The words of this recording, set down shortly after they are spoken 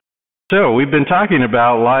So we've been talking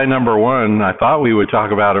about lie number one. I thought we would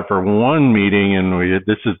talk about it for one meeting, and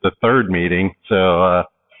this is the third meeting. So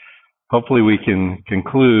hopefully we can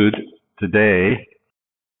conclude today.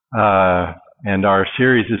 And our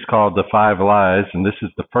series is called The Five Lies, and this is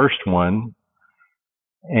the first one.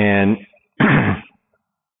 And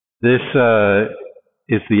this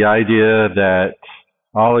is the idea that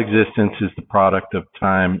all existence is the product of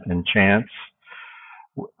time and chance.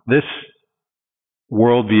 This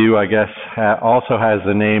worldview, I guess, also has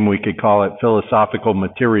the name, we could call it philosophical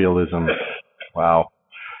materialism. Wow.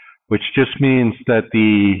 Which just means that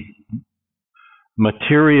the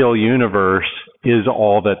material universe is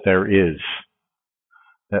all that there is.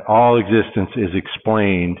 That all existence is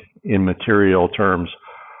explained in material terms.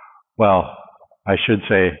 Well, I should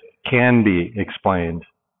say can be explained,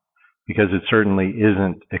 because it certainly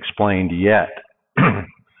isn't explained yet.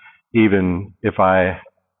 Even if I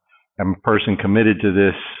am a person committed to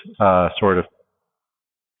this sort of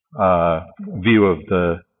view of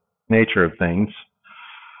the nature of things.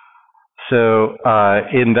 So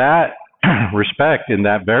in that respect, in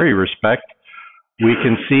that very respect, we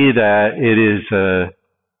can see that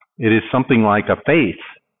it is something like a faith.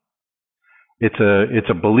 It's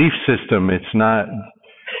a belief system. It's not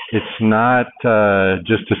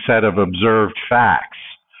just a set of observed facts,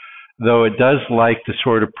 though it does like to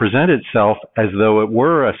sort of present itself as though it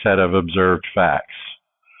were a set of observed facts.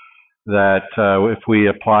 That if we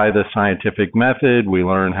apply the scientific method, we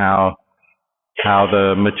learn how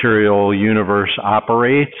the material universe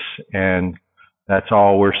operates, and that's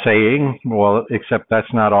all we're saying. Well, except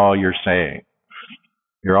that's not all you're saying.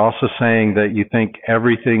 You're also saying that you think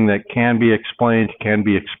everything that can be explained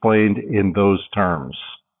in those terms.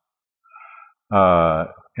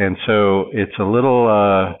 And so it's a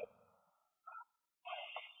little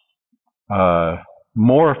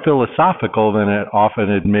more philosophical than it often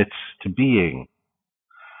admits to being.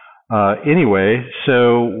 Anyway,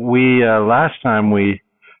 so we last time we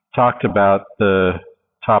talked about the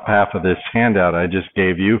top half of this handout I just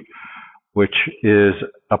gave you, which is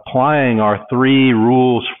applying our three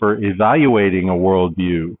rules for evaluating a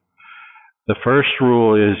worldview. The first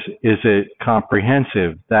rule is it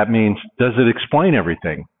comprehensive? That means, does it explain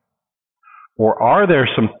everything? Or are there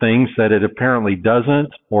some things that it apparently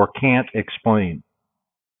doesn't or can't explain?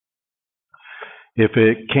 If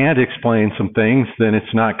it can't explain some things, then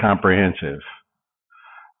it's not comprehensive.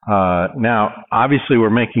 Now, obviously, we're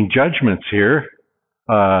making judgments here.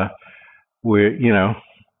 So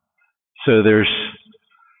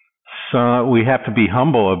we have to be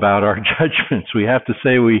humble about our judgments. We have to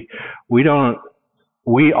say we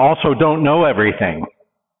also don't know everything.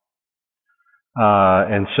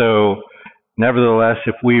 And so, nevertheless,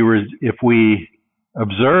 if we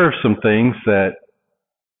observe some things that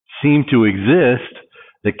seem to exist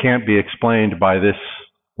that can't be explained by this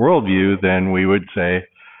worldview, then we would say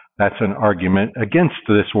that's an argument against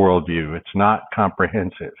this worldview. It's not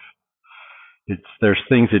comprehensive. There's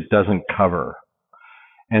things it doesn't cover.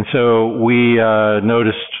 And so we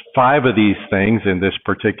noticed 5 of these things in this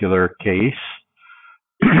particular case.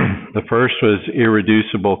 The first was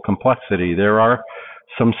irreducible complexity. There are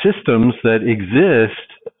some systems that exist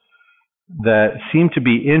that seem to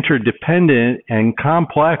be interdependent and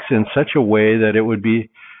complex in such a way that it would be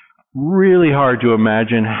really hard to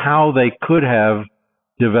imagine how they could have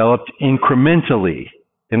developed incrementally.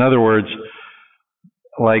 In other words,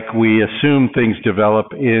 like we assume things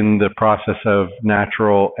develop in the process of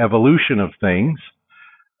natural evolution of things,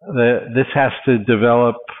 this has to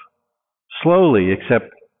develop slowly,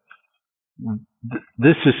 except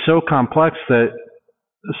this is so complex that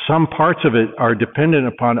some parts of it are dependent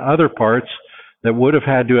upon other parts that would have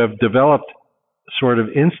had to have developed sort of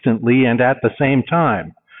instantly and at the same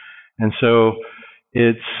time. And so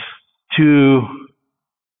it's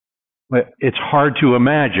hard to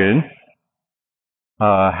imagine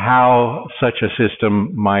how such a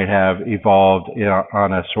system might have evolved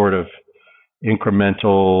on a sort of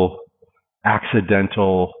incremental,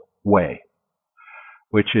 accidental way,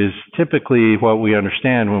 which is typically what we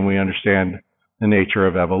understand when we understand the nature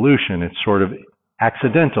of evolution. It's sort of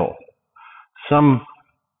accidental. Some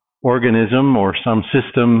organism or some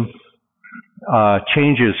system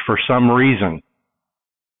changes for some reason,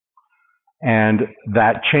 and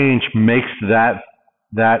that change makes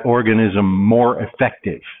that organism more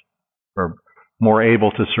effective or more able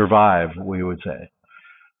to survive, we would say.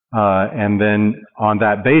 And then on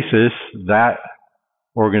that basis, that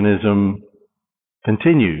organism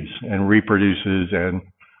continues and reproduces and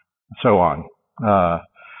so on.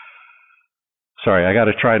 Sorry, I got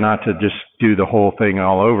to try not to just do the whole thing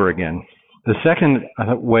all over again. The second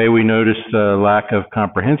way we notice the lack of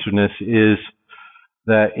comprehensiveness is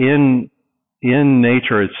that in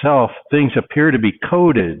nature itself, things appear to be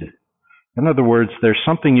coded. In other words, there's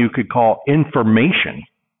something you could call information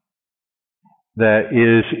that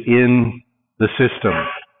is in the system.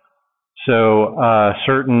 So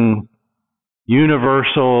certain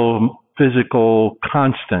universal physical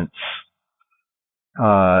constants.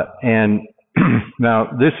 And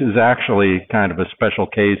now this is actually kind of a special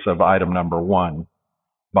case of item number 1,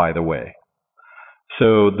 by the way.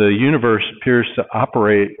 So the universe appears to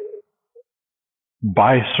operate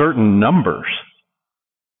by certain numbers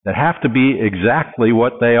that have to be exactly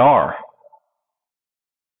what they are.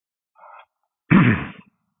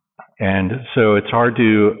 And so it's hard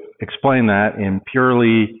to explain that in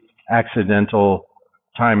purely accidental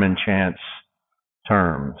time and chance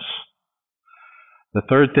terms. The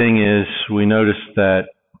third thing is we notice that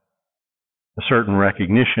a certain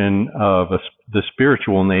recognition of the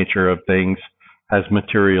spiritual nature of things has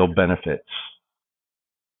material benefits.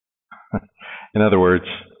 In other words,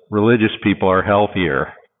 religious people are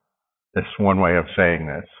healthier. That's one way of saying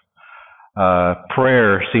this.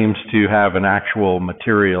 Prayer seems to have an actual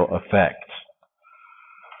material effect.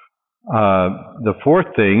 The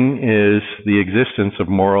fourth thing is the existence of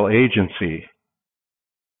moral agency.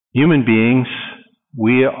 Human beings,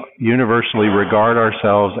 we universally regard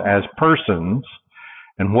ourselves as persons,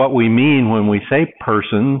 and what we mean when we say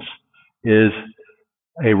persons is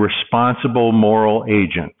a responsible moral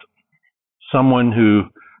agent, someone who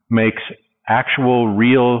makes actual,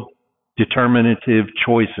 real, determinative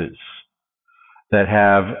choices that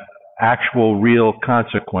have actual, real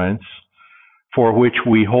consequence for which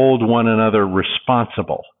we hold one another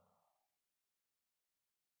responsible.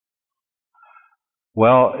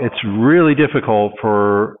 Well, it's really difficult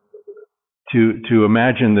to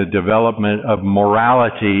imagine the development of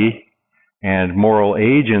morality and moral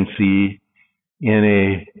agency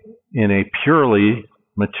in a purely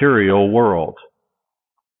material world.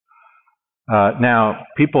 Now,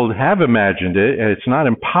 people have imagined it, and it's not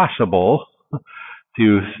impossible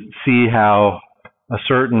to see how a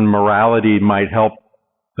certain morality might help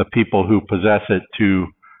the people who possess it to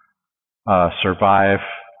survive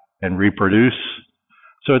and reproduce.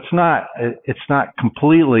 So it's not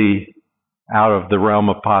completely out of the realm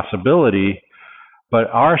of possibility, but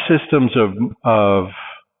our systems of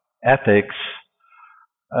ethics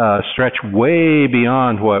stretch way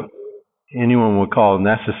beyond what anyone would call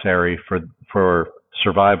necessary for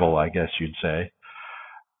survival, I guess you'd say.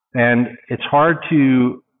 And it's hard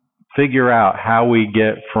to figure out how we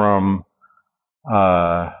get from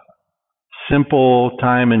simple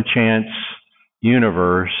time and chance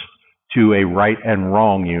universe to a right and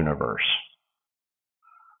wrong universe.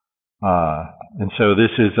 And so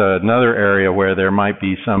this is another area where there might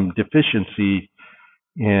be some deficiency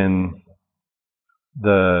in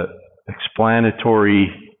the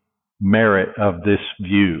explanatory merit of this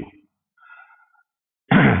view.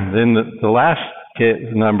 Then the last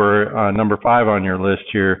number 5 on your list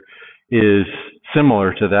here is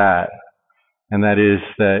similar to that, and that is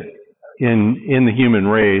that in the human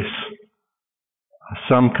race,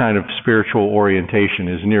 some kind of spiritual orientation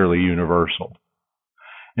is nearly universal.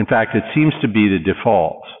 In fact, it seems to be the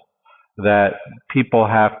default that people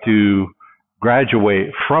have to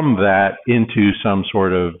graduate from that into some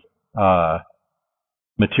sort of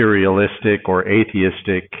materialistic or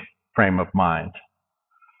atheistic frame of mind.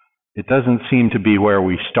 It doesn't seem to be where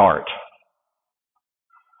we start.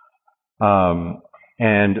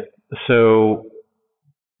 And so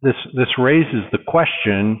this raises the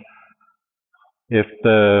question, if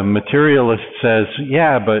the materialist says,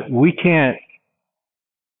 yeah, but we can't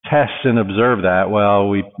test and observe that, well,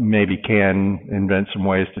 we maybe can invent some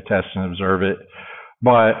ways to test and observe it.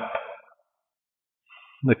 But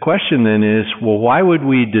the question then is, well, why would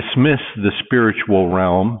we dismiss the spiritual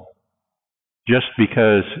realm just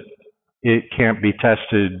because it can't be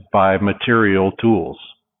tested by material tools?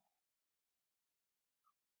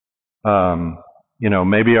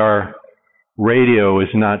 Maybe our radio is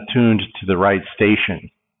not tuned to the right station.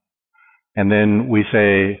 And then we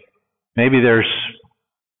say, maybe there's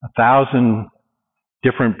 1,000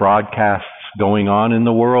 different broadcasts going on in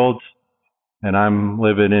the world, and I'm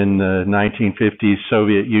living in the 1950s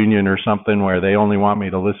Soviet Union or something where they only want me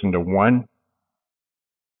to listen to one.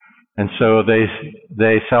 And so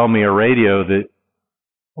they sell me a radio that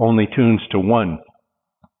only tunes to one.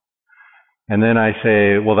 And then I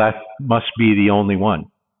say, well, that must be the only one.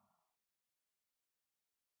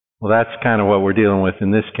 Well, that's kind of what we're dealing with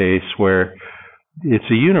in this case, where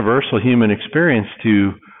it's a universal human experience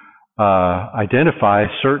to identify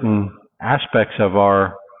certain aspects of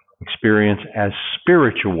our experience as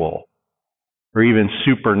spiritual or even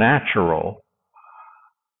supernatural.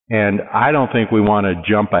 And I don't think we want to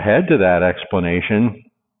jump ahead to that explanation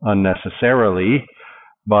unnecessarily,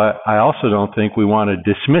 but I also don't think we want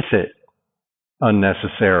to dismiss it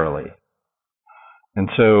unnecessarily. And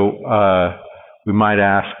so we might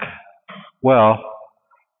ask, well,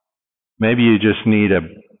 maybe you just need a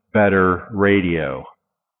better radio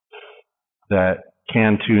that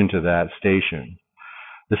can tune to that station.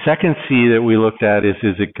 The second C that we looked at is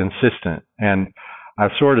it consistent? And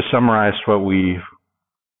I've sort of summarized what we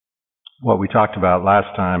talked about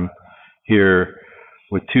last time here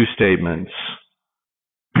with two statements.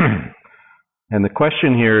 And the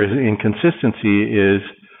question here is, inconsistency is,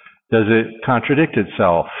 does it contradict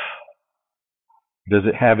itself? Does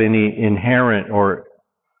it have any inherent or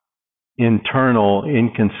internal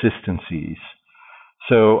inconsistencies?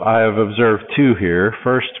 So I have observed two here.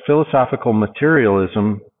 First, philosophical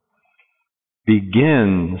materialism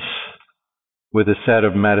begins with a set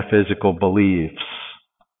of metaphysical beliefs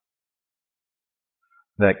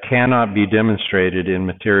that cannot be demonstrated in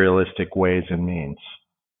materialistic ways and means.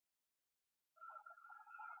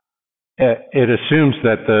 It assumes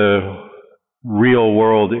that the real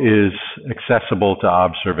world is accessible to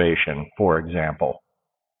observation, for example.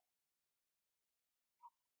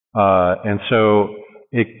 And so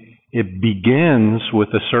it begins with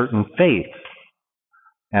a certain faith.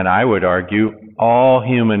 And I would argue all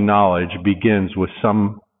human knowledge begins with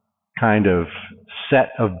some kind of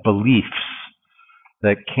set of beliefs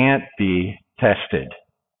that can't be tested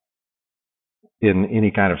in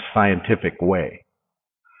any kind of scientific way.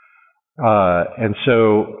 And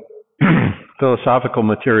so philosophical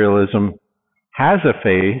materialism has a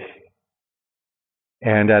faith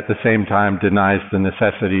and at the same time denies the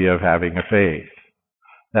necessity of having a faith.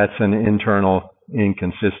 That's an internal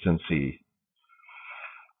inconsistency.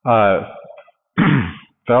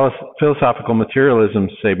 Philosophical materialism,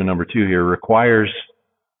 statement number 2 here, requires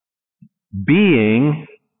being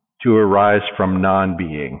to arise from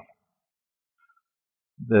non-being.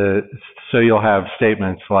 So you'll have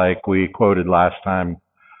statements like we quoted last time,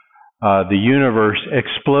 the universe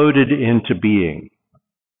exploded into being.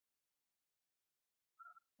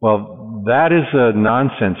 Well, that is a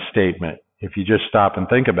nonsense statement if you just stop and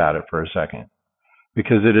think about it for a second,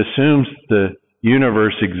 because it assumes the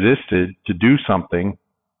universe existed to do something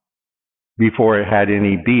before it had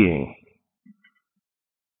any being.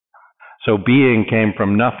 So being came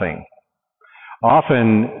from nothing.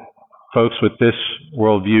 Often folks with this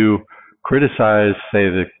worldview criticize, say,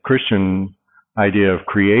 the Christian idea of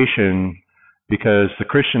creation, because the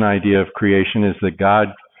Christian idea of creation is that God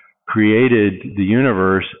created the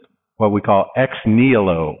universe, what we call ex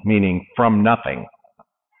nihilo, meaning from nothing.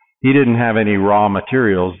 He didn't have any raw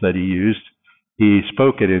materials that he used. He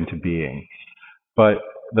spoke it into being. But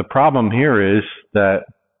the problem here is that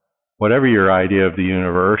whatever your idea of the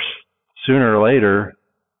universe, sooner or later,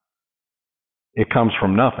 it comes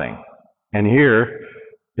from nothing. And here,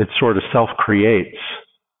 it sort of self-creates.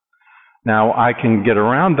 Now, I can get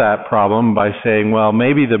around that problem by saying, well,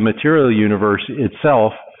 maybe the material universe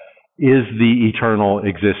itself is the eternal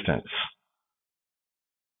existence.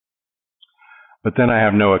 But then I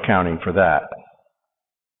have no accounting for that.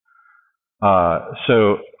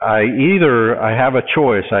 So I have a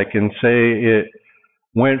choice. I can say it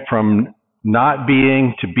went from not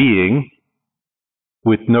being to being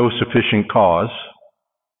with no sufficient cause,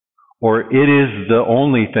 or it is the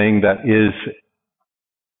only thing that is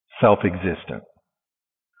self-existent.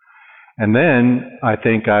 And then I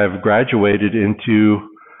think I've graduated into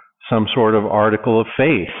some sort of article of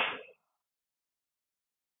faith.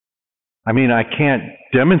 I mean, I can't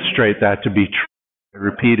demonstrate that to be true by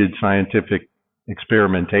repeated scientific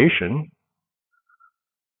experimentation.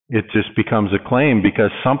 It just becomes a claim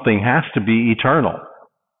because something has to be eternal.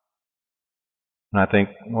 And I think,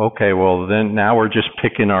 okay, well, then now we're just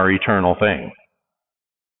picking our eternal thing.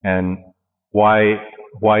 And why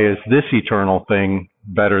is this eternal thing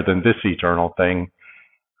better than this eternal thing,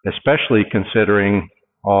 especially considering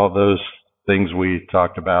all those things we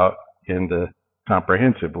talked about in the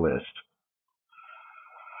comprehensive list?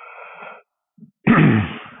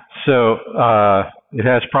 So it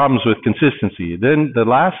has problems with consistency. Then the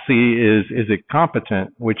last C is it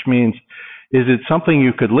competent, which means, is it something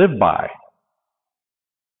you could live by?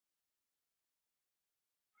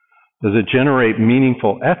 Does it generate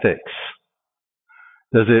meaningful ethics?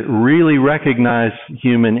 Does it really recognize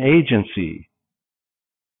human agency?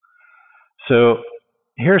 So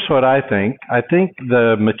here's what I think. I think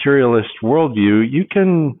the materialist worldview,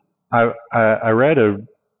 I read a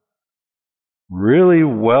really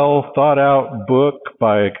well thought out book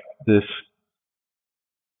by this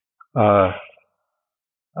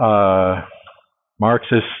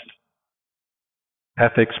Marxist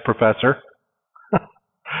ethics professor.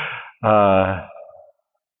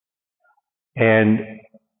 And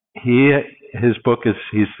his book is,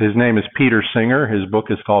 his name is Peter Singer. His book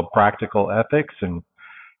is called Practical Ethics, and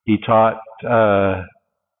he taught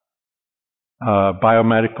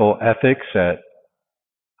biomedical ethics at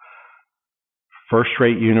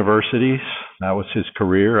first-rate universities. That was his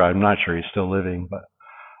career. I'm not sure he's still living, but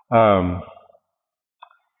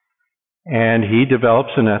and he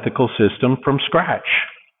develops an ethical system from scratch.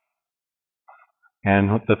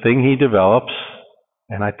 And the thing he develops,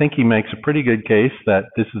 and I think he makes a pretty good case that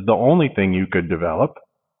this is the only thing you could develop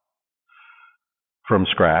from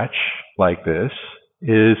scratch like this,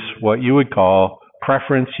 is what you would call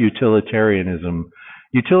preference utilitarianism.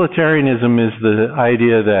 Utilitarianism is the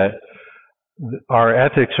idea that our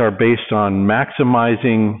ethics are based on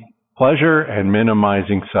maximizing pleasure and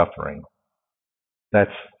minimizing suffering.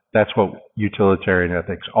 That's what utilitarian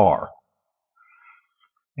ethics are.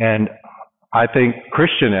 And I think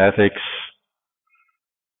Christian ethics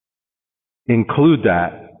include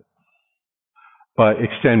that, but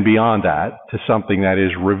extend beyond that to something that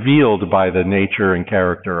is revealed by the nature and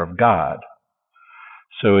character of God.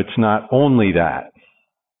 So it's not only that.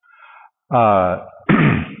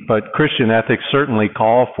 But Christian ethics certainly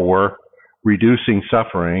call for reducing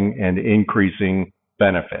suffering and increasing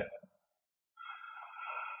benefit.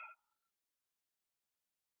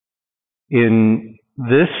 In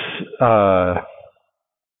this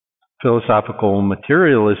philosophical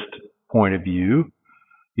materialist point of view,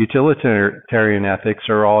 utilitarian ethics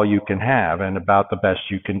are all you can have and about the best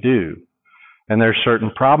you can do. And there's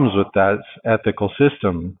certain problems with that ethical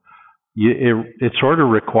system. It sort of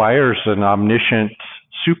requires an omniscient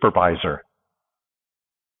supervisor,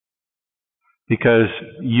 because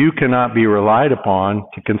you cannot be relied upon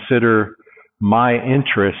to consider my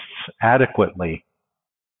interests adequately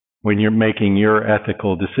when you're making your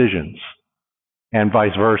ethical decisions, and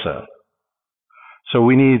vice versa. So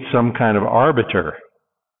we need some kind of arbiter.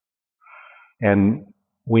 And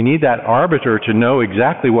we need that arbiter to know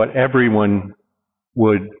exactly what everyone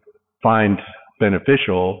would find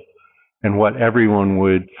beneficial and what everyone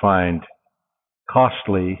would find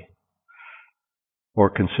costly or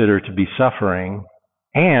consider to be suffering.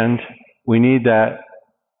 And we need that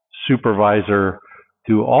supervisor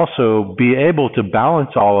to also be able to balance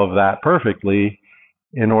all of that perfectly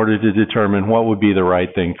in order to determine what would be the right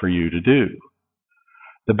thing for you to do.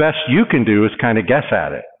 The best you can do is kind of guess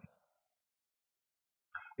at it.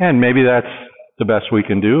 And maybe that's the best we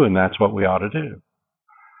can do, and that's what we ought to do.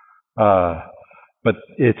 But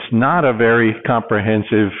it's not a very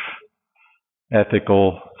comprehensive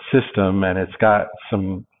ethical system, and it's got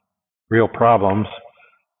some real problems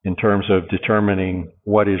in terms of determining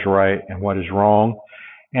what is right and what is wrong.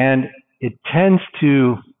 And it tends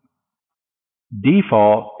to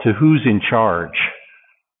default to who's in charge.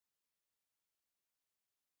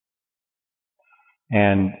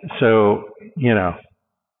 And so,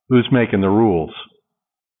 who's making the rules?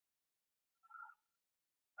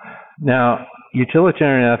 Now,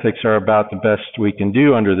 utilitarian ethics are about the best we can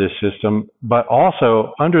do under this system, but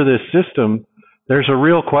also under this system, there's a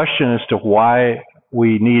real question as to why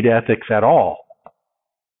we need ethics at all.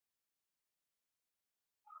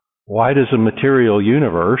 Why does a material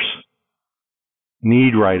universe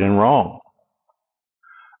need right and wrong?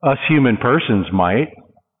 Us human persons might.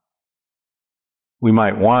 We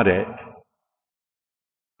might want it.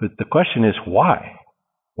 But the question is why?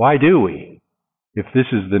 Why do we? If this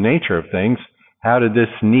is the nature of things, how did this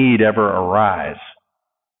need ever arise?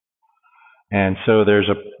 And so there's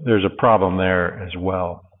a problem there as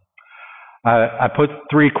well. I put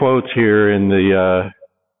 3 quotes here in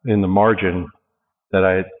the margin that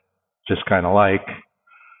I just kind of like.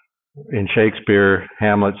 In Shakespeare,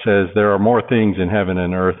 Hamlet says, "There are more things in heaven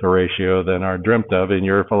and earth, Horatio, than are dreamt of in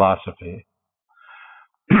your philosophy."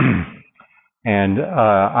 And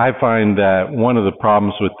I find that one of the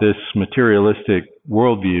problems with this materialistic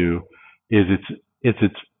worldview is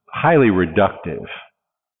it's highly reductive.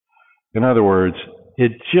 In other words,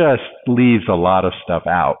 it just leaves a lot of stuff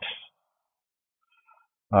out.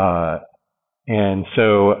 And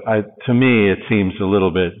so to me, it seems a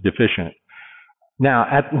little bit deficient. Now,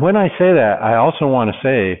 when I say that, I also want to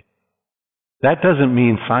say that doesn't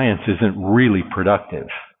mean science isn't really productive,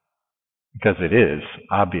 because it is,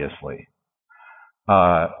 obviously.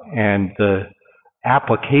 And the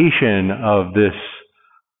application of this,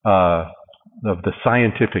 of the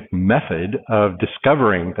scientific method of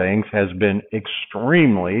discovering things has been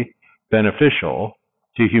extremely beneficial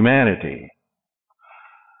to humanity.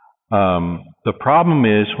 The problem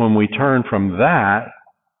is when we turn from that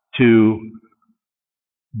to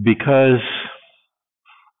because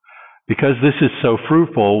this is so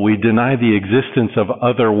fruitful, we deny the existence of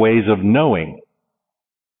other ways of knowing.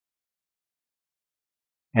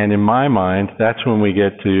 And in my mind, that's when we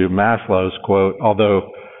get to Maslow's quote,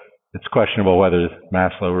 although it's questionable whether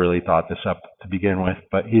Maslow really thought this up to begin with,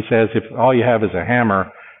 but he says if all you have is a hammer,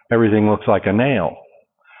 everything looks like a nail.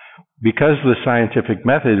 Because the scientific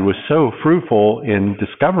method was so fruitful in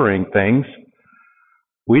discovering things,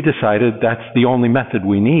 we decided that's the only method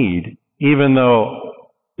we need, even though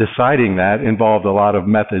deciding that involved a lot of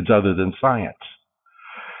methods other than science.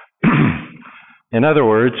 In other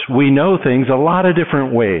words, we know things a lot of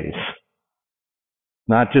different ways,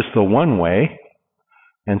 not just the one way.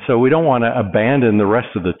 And so we don't want to abandon the rest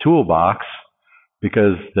of the toolbox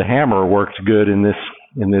because the hammer works good in this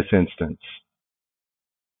instance.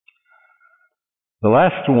 The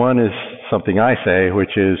last one is something I say,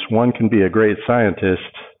 which is one can be a great scientist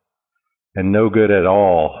and no good at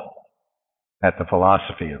all at the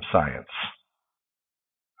philosophy of science.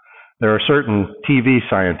 There are certain TV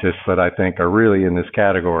scientists that I think are really in this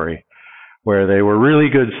category, where they were really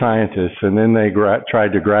good scientists and then they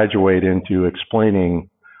tried to graduate into explaining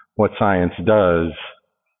what science does,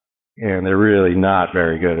 and they're really not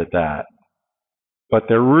very good at that. But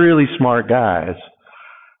they're really smart guys,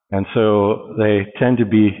 and so they tend to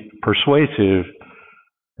be persuasive,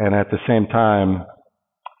 and at the same time,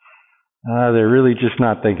 they're really just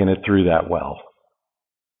not thinking it through that well.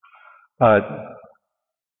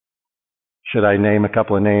 Should I name a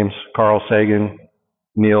couple of names? Carl Sagan,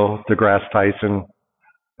 Neil deGrasse Tyson,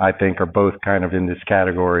 I think are both kind of in this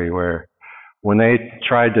category where when they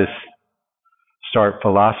tried to start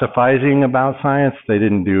philosophizing about science, they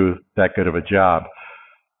didn't do that good of a job.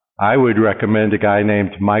 I would recommend a guy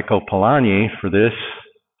named Michael Polanyi for this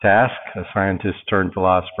task, a scientist turned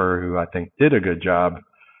philosopher who I think did a good job,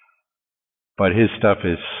 but his stuff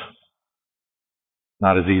is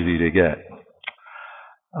not as easy to get.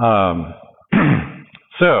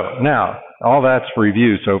 So now, all that's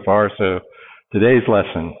review so far, so today's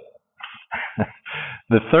lesson.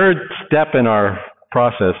 The third step in our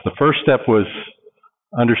process, the first step was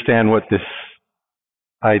understand what this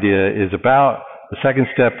idea is about. The second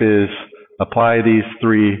step is apply these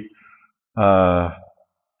three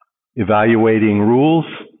evaluating rules.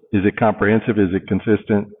 Is it comprehensive? Is it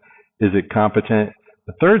consistent? Is it competent?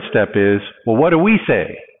 The third step is, well, what do we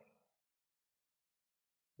say?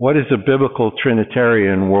 What is a biblical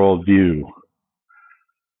Trinitarian worldview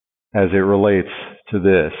as it relates to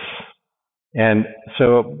this? And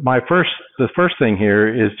so the first thing here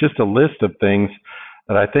is just a list of things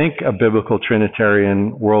that I think a biblical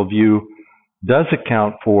Trinitarian worldview does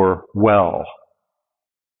account for well.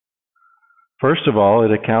 First of all,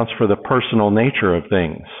 it accounts for the personal nature of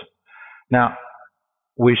things. Now,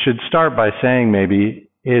 we should start by saying maybe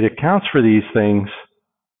it accounts for these things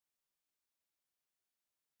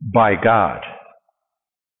by God.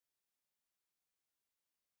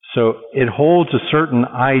 So it holds a certain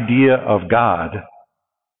idea of God,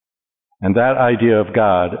 and that idea of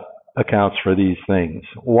God accounts for these things.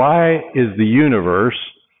 Why is the universe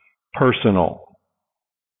personal?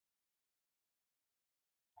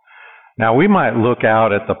 Now, we might look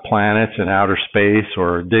out at the planets in outer space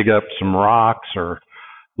or dig up some rocks or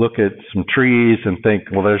look at some trees and think,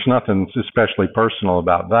 well, there's nothing especially personal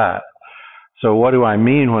about that. So what do I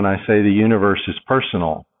mean when I say the universe is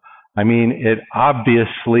personal? I mean, it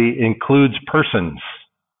obviously includes persons.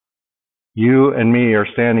 You and me are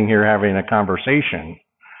standing here having a conversation,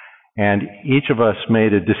 and each of us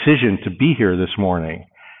made a decision to be here this morning.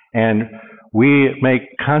 And we make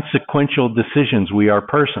consequential decisions. We are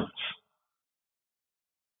persons.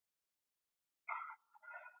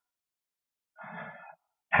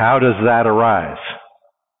 How does that arise?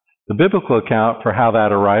 The biblical account for how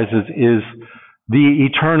that arises is the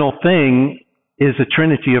eternal thing is a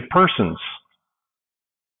trinity of persons.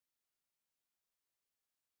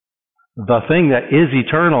 The thing that is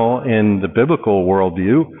eternal in the biblical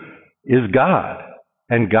worldview is God.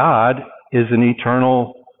 And God is an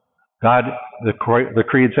eternal God. The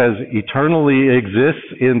creed says eternally exists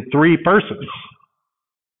in three persons.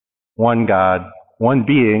 One God, one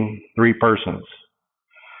being, three persons.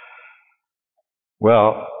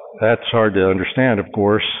 Well, that's hard to understand, of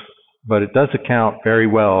course, but it does account very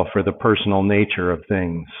well for the personal nature of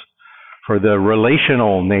things, for the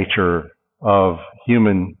relational nature of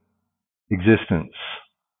human existence.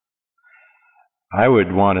 I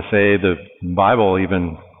would want to say the Bible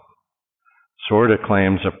even sort of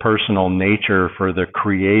claims a personal nature for the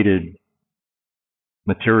created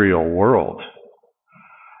material world.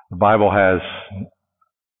 The Bible has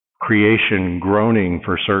creation groaning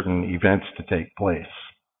for certain events to take place.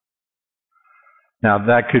 Now,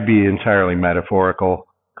 that could be entirely metaphorical,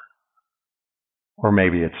 or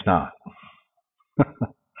maybe it's not.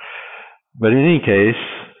 But in any case,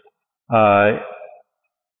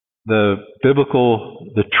 the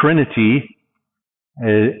Trinity,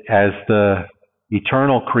 as the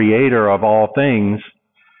eternal creator of all things,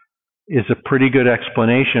 is a pretty good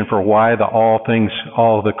explanation for why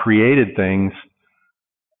all the created things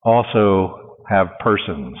also have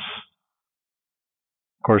persons.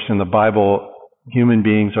 Of course, in the Bible, human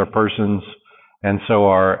beings are persons, and so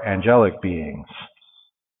are angelic beings.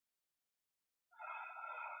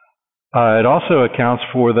 It also accounts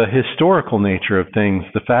for the historical nature of things,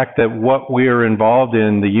 the fact that what we are involved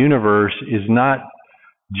in, the universe, is not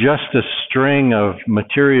just a string of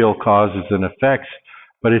material causes and effects,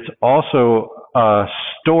 but it's also a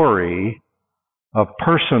story of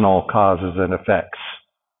personal causes and effects.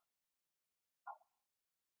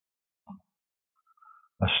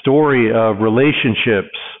 A story of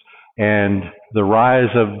relationships and the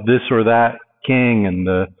rise of this or that king and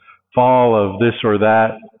the fall of this or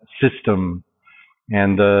that system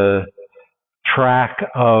and the track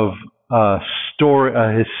of a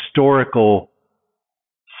historical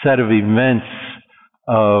set of events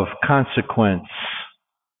of consequence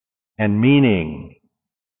and meaning.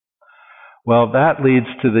 Well, that leads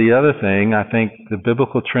to the other thing I think the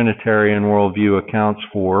biblical Trinitarian worldview accounts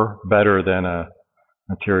for better than a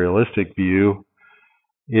materialistic view,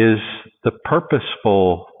 is the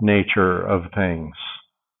purposeful nature of things.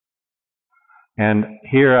 And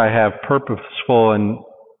here I have purposeful and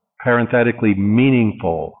parenthetically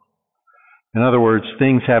meaningful. In other words,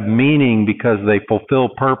 things have meaning because they fulfill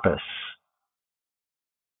purpose.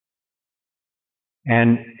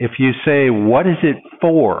 And if you say, what is it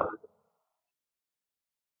for?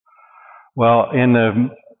 Well, in the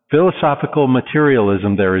philosophical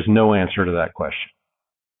materialism, there is no answer to that question.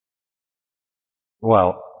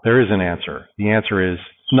 Well, there is an answer. The answer is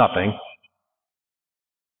nothing.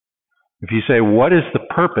 If you say, what is the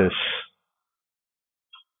purpose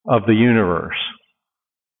of the universe?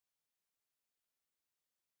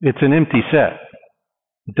 It's an empty set.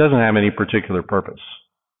 It doesn't have any particular purpose.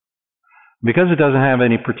 Because it doesn't have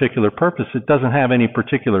any particular purpose, it doesn't have any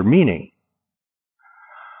particular meaning.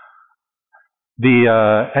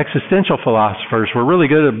 The existential philosophers were really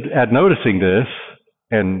good at noticing this,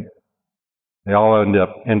 and they all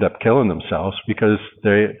end up killing themselves because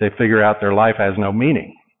they figure out their life has no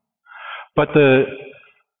meaning. But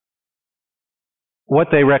what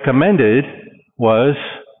they recommended was,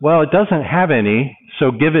 well, it doesn't have any, so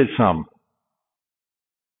give it some.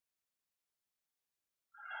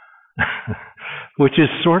 Which is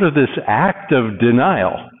sort of this act of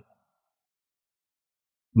denial.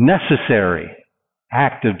 Necessary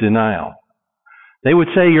act of denial. They would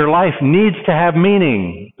say your life needs to have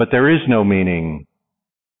meaning, but there is no meaning.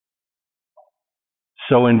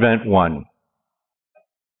 So invent one.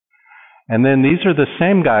 And then these are the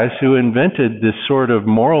same guys who invented this sort of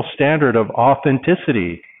moral standard of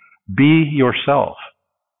authenticity. Be yourself.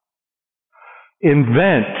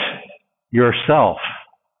 Invent yourself.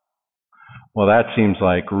 Well, that seems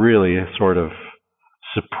like really a sort of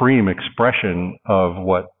supreme expression of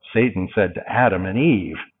what Satan said to Adam and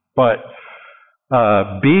Eve. But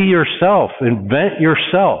be yourself. Invent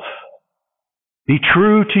yourself. Be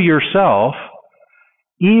true to yourself,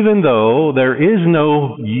 even though there is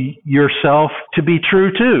no yourself to be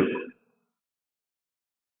true to.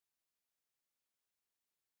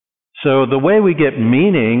 So the way we get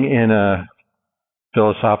meaning in a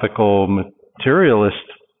philosophical materialist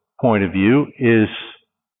point of view is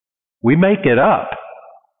we make it up.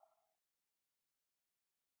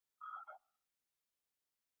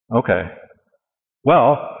 Okay.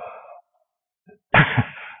 Well,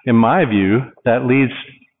 in my view, that leads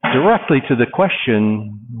directly to the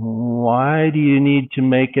question, why do you need to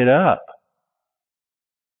make it up?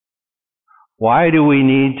 Why do we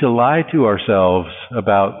need to lie to ourselves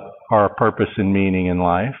about our purpose and meaning in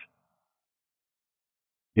life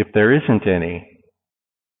if there isn't any?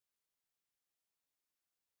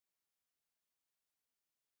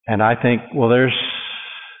 And I think, well, there's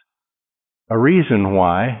a reason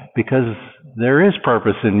why, because there is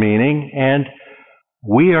purpose and meaning, and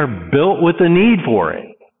we are built with a need for it.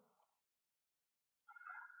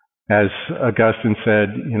 As Augustine said,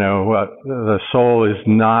 the soul is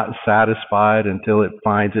not satisfied until it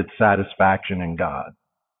finds its satisfaction in God,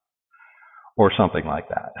 or something like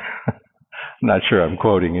that. I'm not sure I'm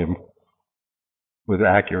quoting him with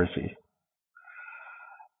accuracy.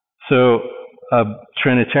 So a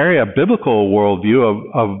Trinitarian, a biblical worldview,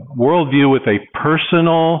 a worldview with a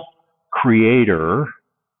personal creator,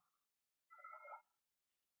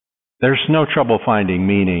 there's no trouble finding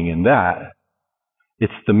meaning in that.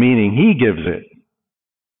 It's the meaning he gives it,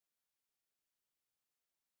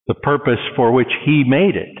 the purpose for which he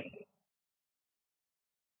made it.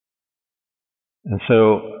 And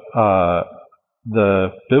so the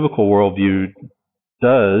biblical worldview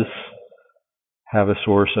does have a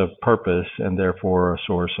source of purpose and therefore a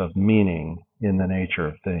source of meaning in the nature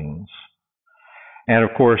of things. And of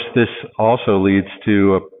course, this also leads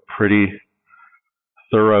to a pretty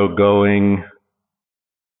thoroughgoing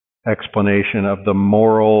explanation of the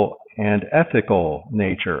moral and ethical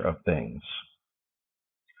nature of things.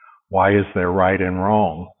 Why is there right and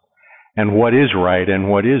wrong? And what is right and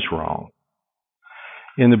what is wrong?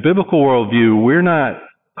 In the biblical worldview, we're not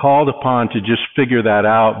called upon to just figure that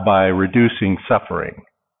out by reducing suffering.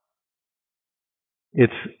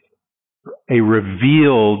 It's a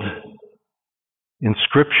revealed,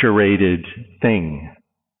 inscripturated thing.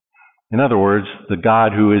 In other words, the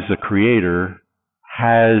God who is the creator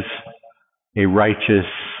has a righteous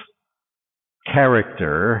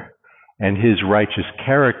character, and his righteous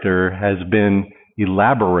character has been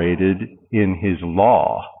elaborated in his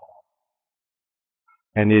law.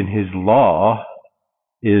 And in his law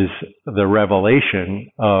is the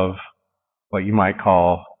revelation of what you might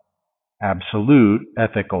call absolute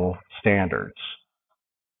ethical standards.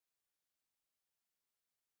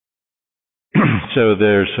 So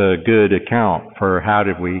there's a good account for how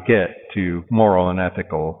did we get to moral and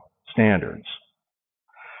ethical standards.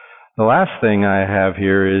 The last thing I have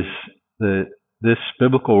here is that this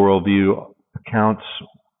biblical worldview accounts,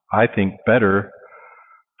 I think, better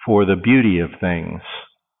for the beauty of things.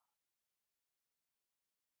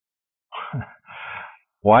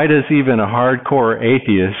 Why does even a hardcore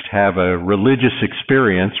atheist have a religious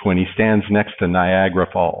experience when he stands next to Niagara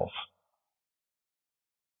Falls?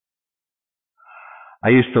 I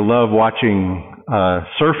used to love watching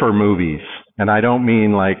surfer movies, and I don't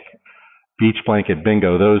mean like Beach Blanket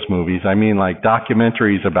Bingo, those movies. I mean like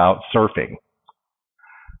documentaries about surfing.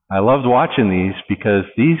 I loved watching these because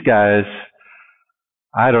these guys,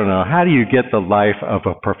 I don't know, how do you get the life of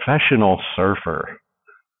a professional surfer?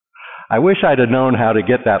 I wish I'd have known how to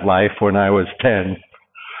get that life when I was 10,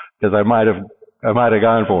 because I might have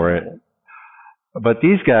gone for it. But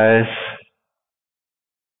these guys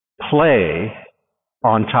play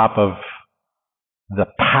on top of the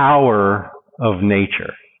power of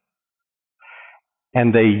nature.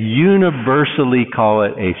 And they universally call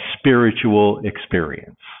it a spiritual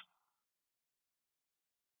experience.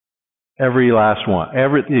 Every last one.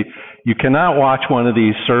 You cannot watch one of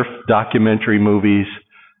these surf documentary movies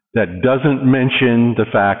that doesn't mention the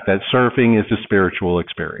fact that surfing is a spiritual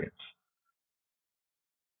experience.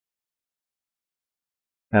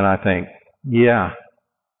 And I think, yeah,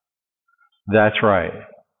 that's right.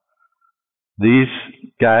 These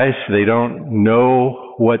guys, they don't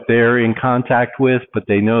know what they're in contact with, but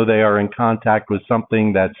they know they are in contact with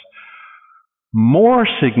something that's more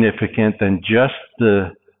significant than just the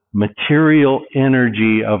material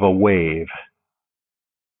energy of a wave.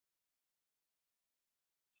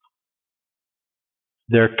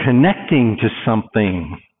 They're connecting to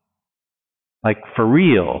something, like for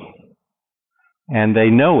real, and they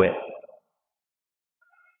know it.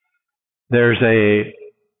 There's a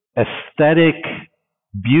aesthetic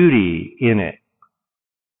beauty in it.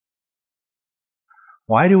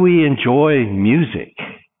 Why do we enjoy music?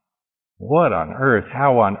 What on earth?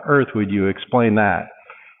 How on earth would you explain that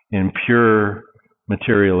in pure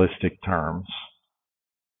materialistic terms?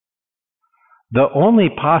 The only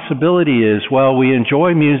possibility is, well, we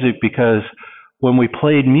enjoy music because when we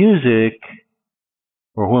played music,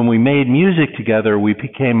 or when we made music together, we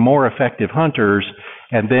became more effective hunters,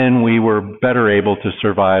 and then we were better able to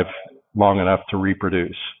survive long enough to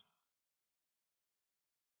reproduce.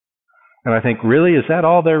 And I think, really, is that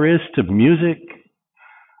all there is to music?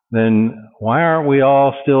 Then why aren't we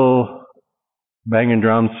all still banging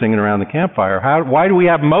drums, singing around the campfire? Why do we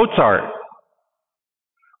have Mozart,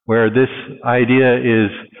 where this idea is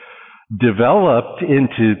developed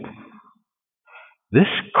into this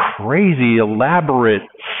crazy, elaborate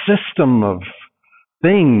system of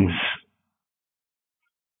things?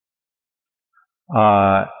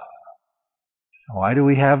 Why do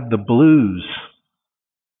we have the blues?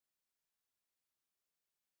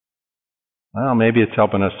 Well, maybe it's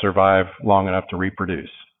helping us survive long enough to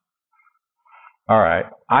reproduce. All right.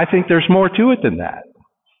 I think there's more to it than that.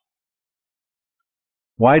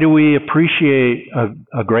 Why do we appreciate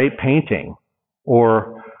a great painting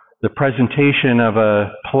or the presentation of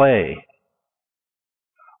a play?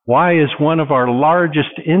 Why is one of our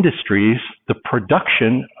largest industries the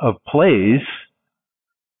production of plays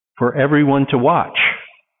for everyone to watch,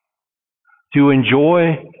 to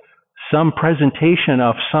enjoy some presentation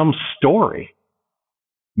of some story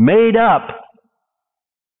made up,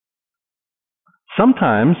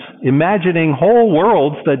 sometimes imagining whole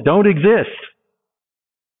worlds that don't exist?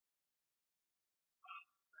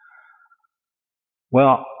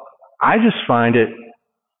 Well, I just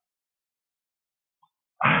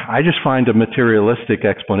find a materialistic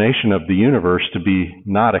explanation of the universe to be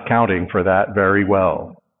not accounting for that very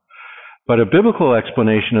well. But a biblical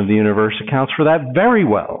explanation of the universe accounts for that very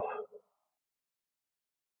well.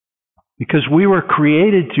 Because we were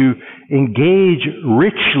created to engage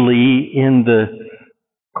richly in the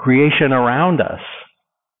creation around us,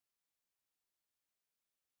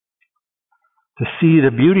 to see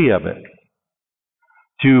the beauty of it,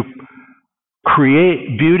 to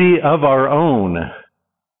create beauty of our own.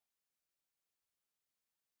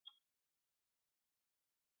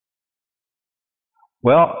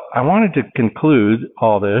 Well, I wanted to conclude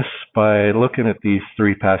all this by looking at these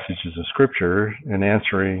three passages of Scripture and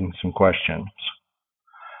answering some questions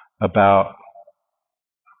about,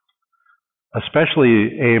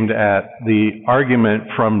 especially aimed at the argument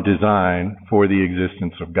from design for the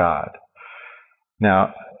existence of God.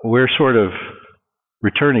 Now, we're sort of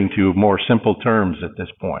returning to more simple terms at this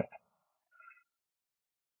point.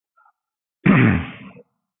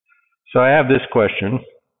 So I have this question.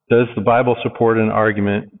 Does the Bible support an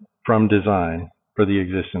argument from design for the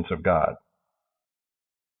existence of God?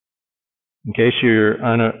 In case you're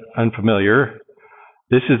unfamiliar,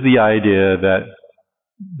 this is the idea that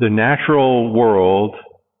the natural world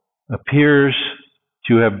appears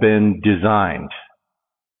to have been designed.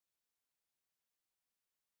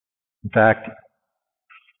 In fact,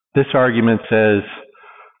 this argument says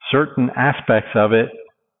certain aspects of it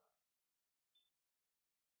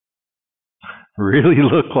really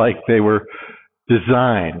look like they were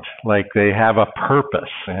designed, like they have a purpose,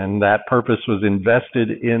 and that purpose was invested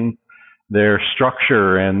in their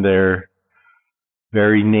structure and their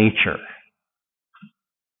very nature.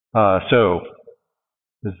 So,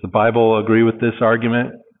 does the Bible agree with this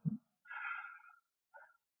argument?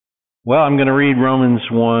 Well, I'm going to read Romans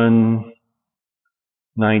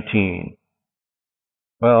 1:19.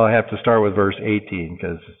 Well, I have to start with verse 18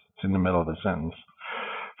 because it's in the middle of the sentence.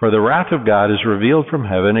 For the wrath of God is revealed from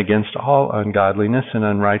heaven against all ungodliness and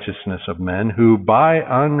unrighteousness of men, who by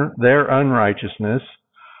their unrighteousness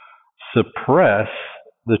suppress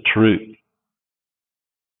the truth.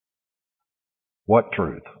 What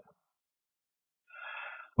truth?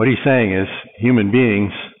 What he's saying is human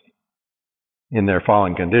beings, in their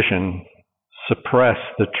fallen condition, suppress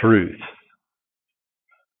the truth.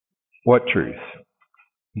 What truth?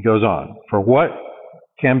 He goes on. For what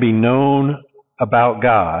can be known about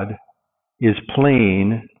God is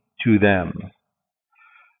plain to them,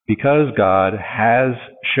 because God has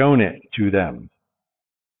shown it to them.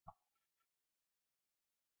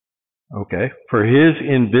 Okay. For his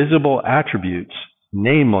invisible attributes,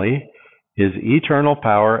 namely his eternal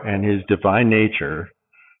power and his divine nature,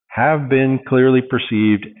 have been clearly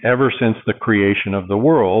perceived ever since the creation of the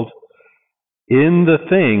world in the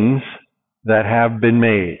things that have been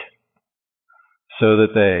made, so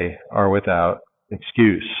that they are without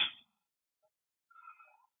excuse.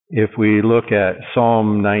 If we look at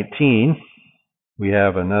Psalm 19, we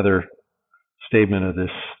have another statement of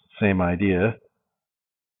this same idea.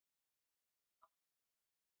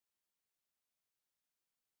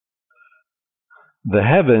 The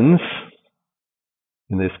heavens,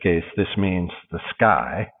 in this case, this means the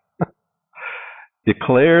sky,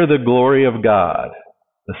 declare the glory of God.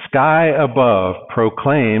 The sky above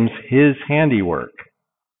proclaims his handiwork.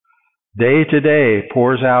 Day to day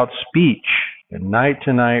pours out speech, and night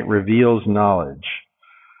to night reveals knowledge.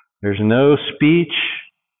 There's no speech,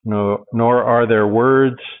 nor are there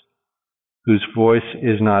words whose voice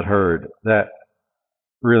is not heard. That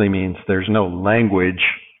really means there's no language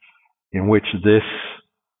in which this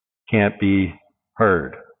can't be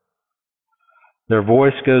heard. Their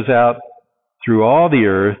voice goes out through all the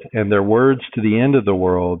earth, and their words to the end of the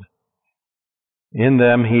world. In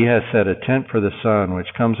them he has set a tent for the sun,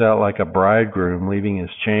 which comes out like a bridegroom leaving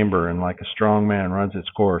his chamber, and like a strong man runs its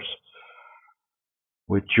course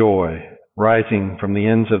with joy, rising from the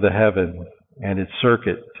ends of the heaven and its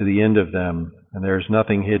circuit to the end of them, and there is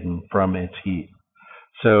nothing hidden from its heat.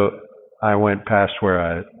 So I went past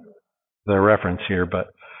the reference here,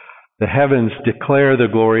 but the heavens declare the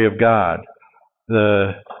glory of God.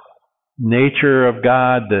 The nature of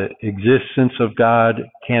God, the existence of God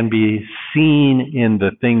can be seen in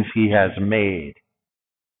the things he has made.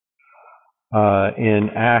 in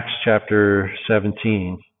Acts chapter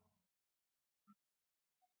 17.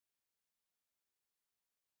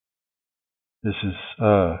 This is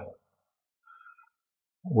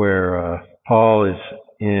where Paul is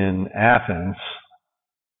in Athens.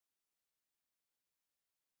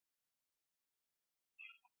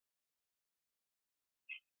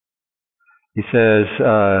 He says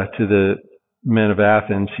to the men of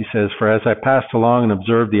Athens, he says, "For as I passed along and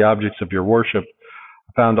observed the objects of your worship,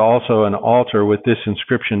 I found also an altar with this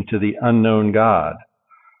inscription, to the unknown God.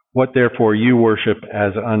 What therefore you worship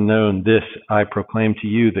as unknown, this I proclaim to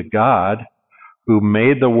you, the God who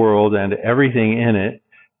made the world and everything in it,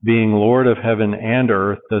 being Lord of heaven and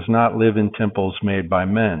earth, does not live in temples made by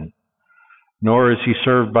men, nor is he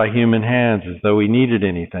served by human hands as though he needed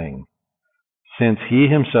anything, since he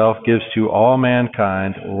himself gives to all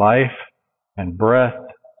mankind life and breath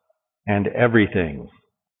and everything.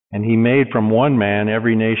 And he made from one man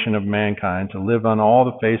every nation of mankind to live on all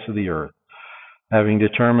the face of the earth, having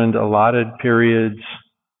determined allotted periods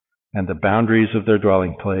and the boundaries of their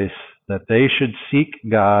dwelling place, that they should seek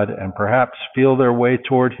God and perhaps feel their way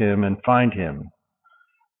toward him and find him.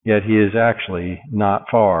 Yet he is actually not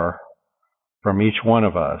far from each one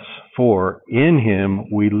of us, for in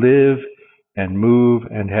him we live and move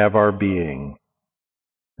and have our being,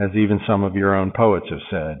 as even some of your own poets have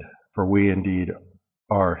said, for we indeed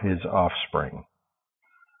are his offspring."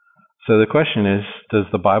 So the question is,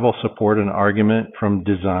 does the Bible support an argument from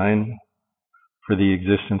design for the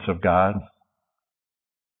existence of God?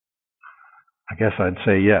 I guess I'd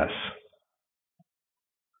say yes.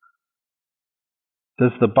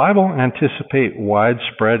 Does the Bible anticipate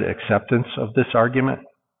widespread acceptance of this argument?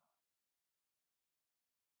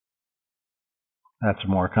 That's a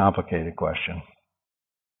more complicated question.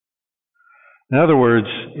 In other words,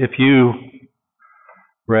 if you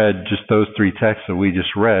read just those three texts that we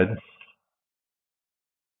just read,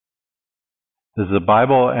 does the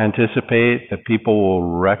Bible anticipate that people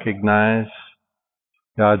will recognize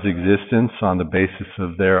God's existence on the basis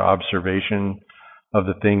of their observation of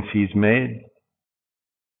the things he's made?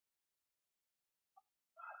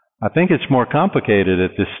 I think it's more complicated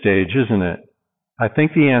at this stage, isn't it? I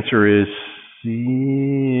think the answer is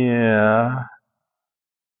yeah.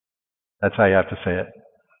 That's how you have to say it.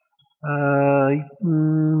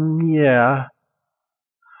 Yeah.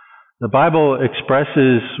 The Bible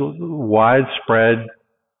expresses widespread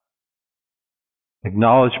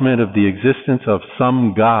acknowledgement of the existence of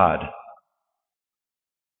some God.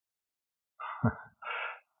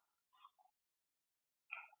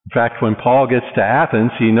 In fact, when Paul gets to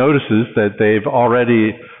Athens, he notices that they've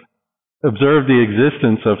already observed the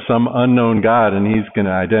existence of some unknown God, and he's going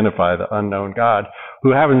to identify the unknown God,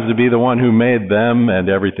 who happens to be the one who made them and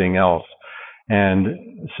everything else.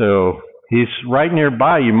 And so he's right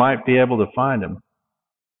nearby. You might be able to find him.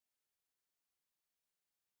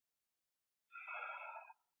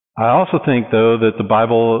 I also think, though, that the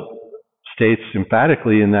Bible states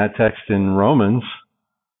emphatically in that text in Romans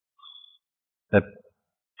that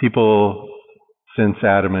people, since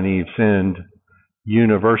Adam and Eve sinned,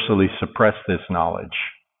 universally suppress this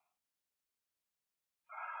knowledge.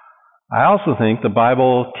 I also think the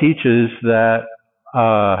Bible teaches that,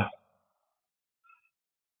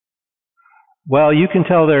 well, you can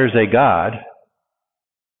tell there's a God.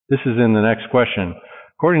 This is in the next question.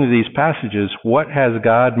 According to these passages, what has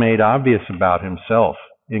God made obvious about himself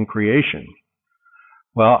in creation?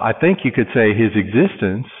 Well, I think you could say his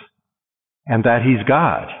existence and that he's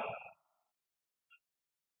God.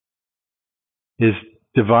 His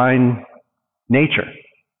divine nature,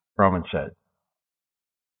 Romans said.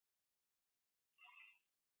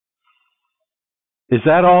 Is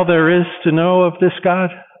that all there is to know of this God?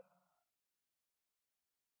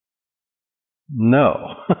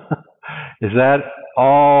 No. Is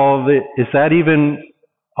that even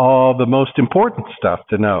all the most important stuff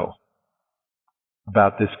to know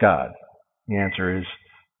about this God? The answer is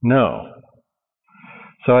no.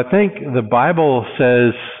 So I think the Bible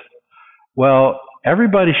says, well,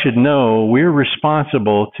 everybody should know we're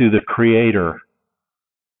responsible to the Creator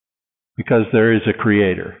because there is a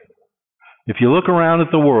Creator. If you look around at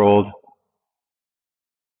the world,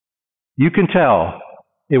 you can tell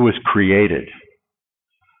it was created.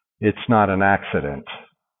 It's not an accident.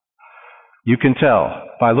 You can tell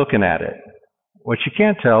by looking at it. What you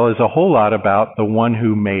can't tell is a whole lot about the one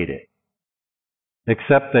who made it,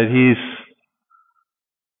 except that he's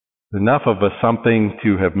enough of a something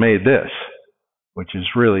to have made this, which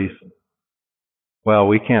is really, well,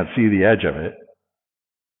 we can't see the edge of it.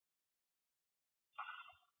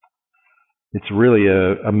 It's really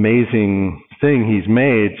an amazing thing he's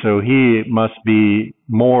made, so he must be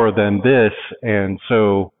more than this, and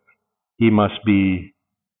so he must be,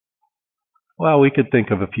 well, we could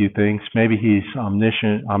think of a few things. Maybe he's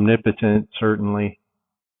omniscient, omnipotent, certainly.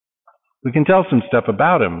 We can tell some stuff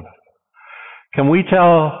about him. Can we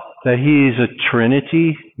tell that he's a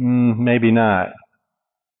Trinity? Maybe not.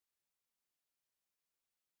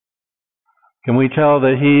 Can we tell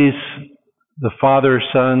that he's the Father,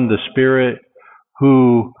 Son, the Spirit,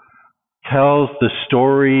 who tells the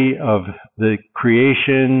story of the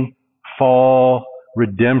creation, fall,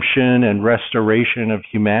 redemption, and restoration of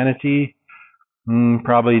humanity?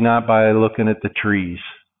 Probably not by looking at the trees.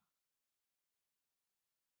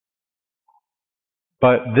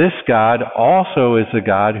 But this God also is a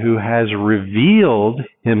God who has revealed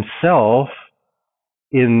himself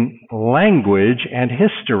in language and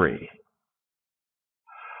history.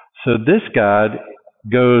 So this God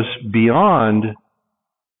goes beyond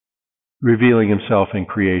revealing himself in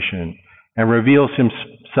creation and reveals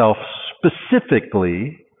himself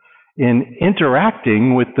specifically in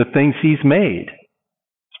interacting with the things he's made,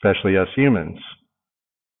 especially us humans.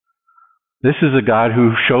 This is a God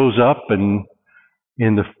who shows up and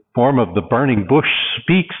in the form of the burning bush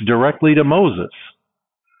speaks directly to Moses,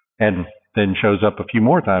 and then shows up a few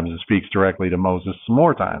more times and speaks directly to Moses some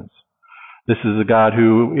more times. This is a God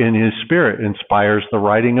who, in his Spirit, inspires the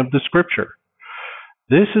writing of the Scripture.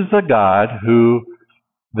 This is the God who,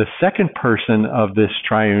 the second person of this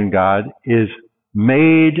triune God, is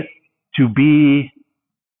made to be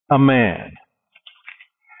a man.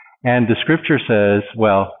 And the Scripture says,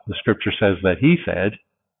 well, the Scripture says that he said,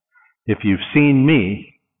 if you've seen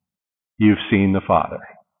me, you've seen the Father.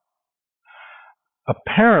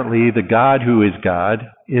 Apparently, the God who is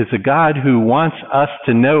a God who wants us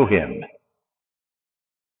to know him,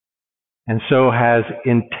 and so has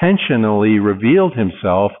intentionally revealed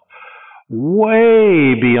himself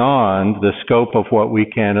way beyond the scope of what we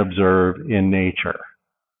can observe in nature.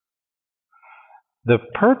 The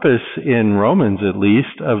purpose in Romans, at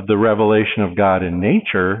least, of the revelation of God in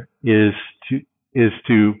nature is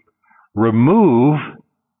to remove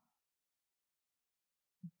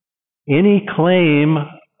any claim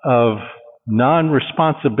of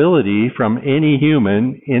non-responsibility from any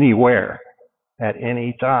human anywhere at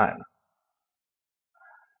any time.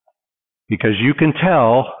 Because you can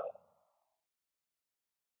tell,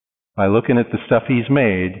 by looking at the stuff he's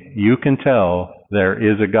made, you can tell there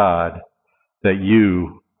is a God that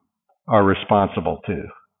you are responsible to.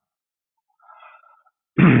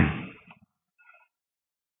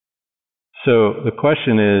 So the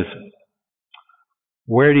question is,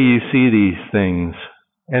 where do you see these things?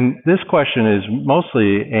 And this question is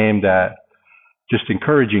mostly aimed at just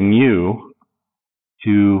encouraging you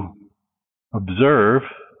to observe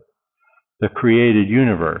the created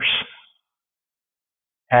universe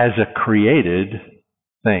as a created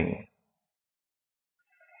thing.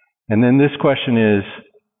 And then this question is,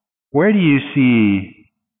 where do you see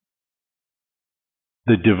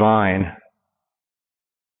the divine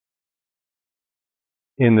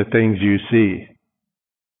in the things you see?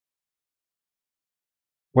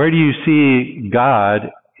 Where do you see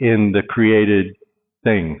God in the created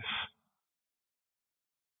things?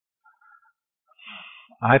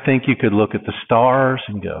 I think you could look at the stars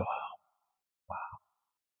and go, wow.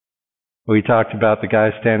 We talked about the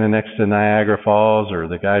guy standing next to Niagara Falls, or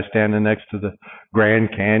the guy standing next to the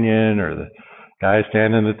Grand Canyon, or the guy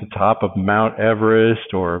standing at the top of Mount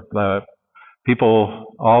Everest, or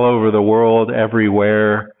people all over the world,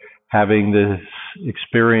 everywhere, having this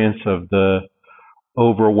experience of the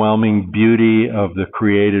overwhelming beauty of the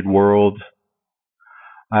created world.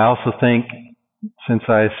 I also think, since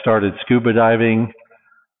I started scuba diving,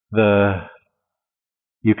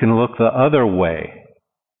 you can look the other way.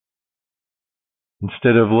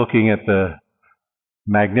 Instead of looking at the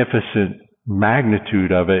magnificent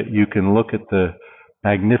magnitude of it, you can look at the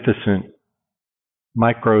magnificent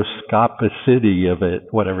microscopicity of it,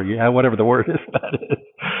 whatever the word is that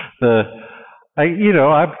is.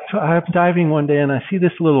 I'm diving one day and I see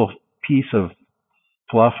this little piece of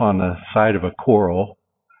fluff on the side of a coral,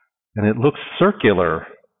 and it looks circular.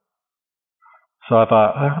 So I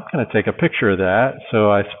thought, I'm going to take a picture of that.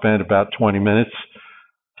 So I spent about 20 minutes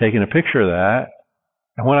taking a picture of that.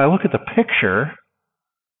 And when I look at the picture,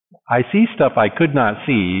 I see stuff I could not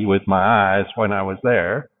see with my eyes when I was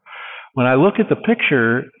there. When I look at the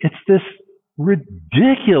picture, it's this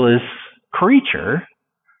ridiculous creature.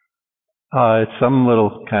 It's some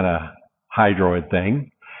little kind of hydroid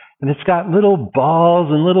thing. And it's got little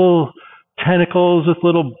balls and little tentacles with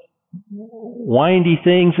little windy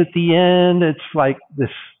things at the end. It's like this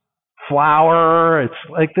flower. It's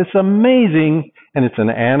like this amazing, and it's an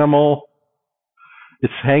animal.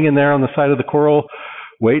 It's hanging there on the side of the coral,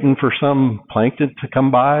 waiting for some plankton to come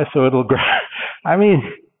by so it'll grow. I mean,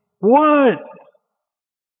 what?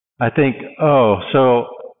 I think, so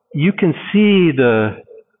you can see the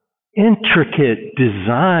intricate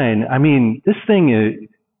design. I mean, this thing is,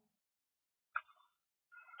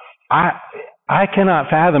 I cannot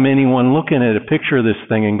fathom anyone looking at a picture of this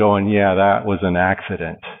thing and going, yeah, that was an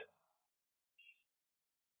accident.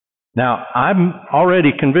 Now, I'm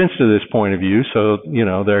already convinced of this point of view, so,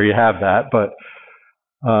 there you have that. But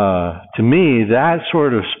to me, that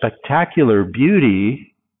sort of spectacular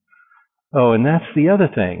beauty, and that's the other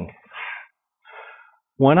thing.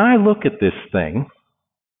 When I look at this thing,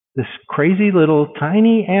 this crazy little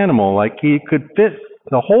tiny animal, like he could fit,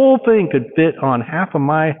 the whole thing could fit on half of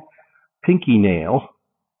my pinky nail.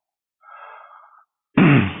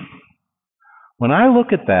 When I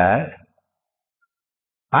look at that,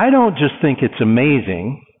 I don't just think it's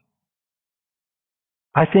amazing.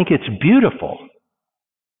 I think it's beautiful.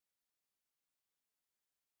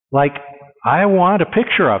 Like, I want a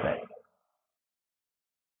picture of it.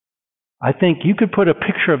 I think you could put a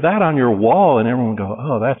picture of that on your wall and everyone would go,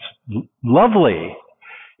 oh, that's lovely.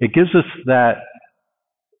 It gives us that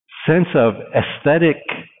sense of aesthetic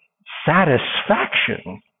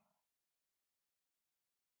satisfaction.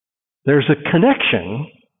 There's a connection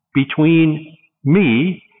between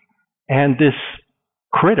me and this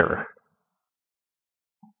critter.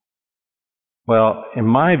 Well, in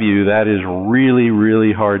my view, that is really,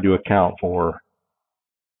 really hard to account for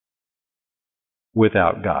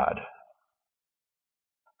without God,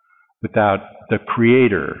 without the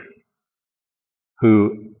Creator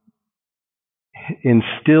who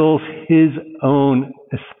instills His own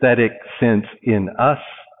aesthetic sense in us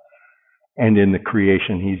and in the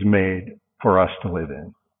creation He's made for us to live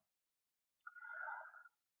in.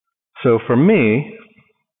 So for me,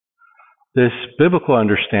 this biblical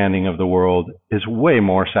understanding of the world is way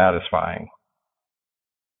more satisfying.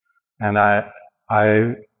 And I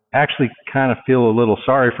actually kind of feel a little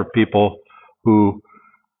sorry for people who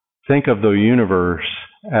think of the universe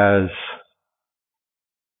as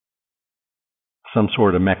some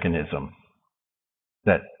sort of mechanism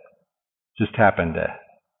that just happened to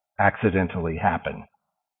accidentally happen.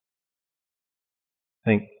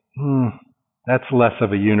 Think, that's less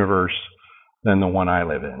of a universe than the one I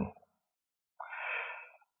live in.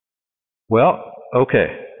 Well,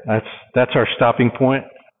 okay, that's our stopping point.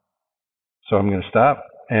 So I'm going to stop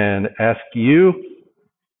and ask you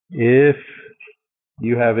if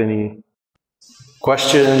you have any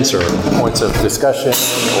questions or points of discussion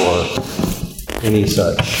or any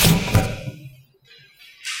such.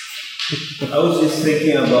 I was just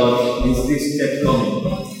thinking about this kept coming.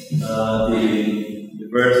 The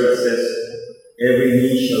verse that says, every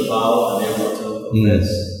knee shall bow and every tongue confess.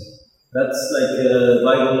 That's like the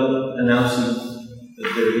Bible announcing that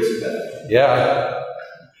there is a God. Yeah.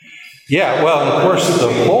 Yeah, well, of course,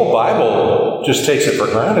 the whole Bible just takes it for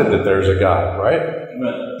granted that there's a God, right?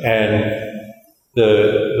 Right. And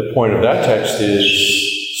the point of that text is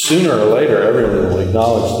sooner or later everyone will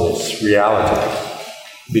acknowledge this reality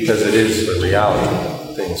because it is the reality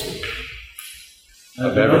of things.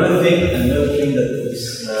 Another thing that was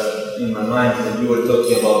in my mind when you were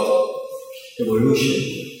talking about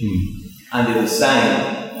evolution and the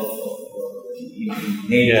design of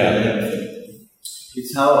nature and everything.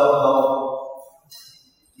 It's how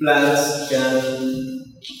plants can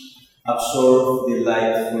absorb the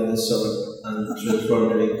light from the sun and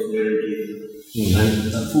transform it into energy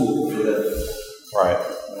and food for them. Right?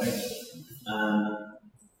 Like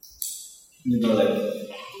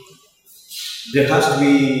there has to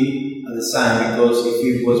be a design, because if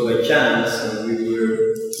it was by chance and we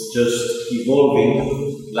were just evolving,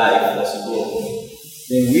 life as evolving,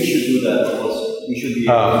 then we should do that also. We should be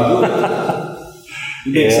able to do it.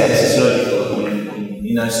 It makes sense, it's logical.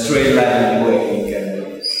 In a straight line way, you can do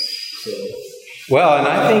it. So. Well, and I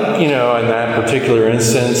think, in that particular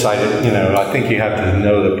instance, I think you have to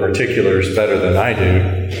know the particulars better than I do.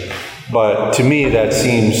 But to me, that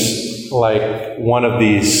seems like one of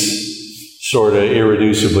these sort of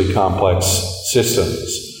irreducibly complex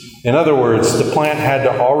systems. In other words, the plant had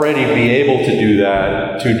to already be able to do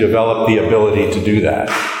that to develop the ability to do that.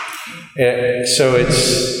 So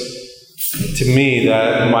to me,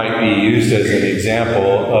 that might be used as an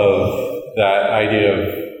example of that idea of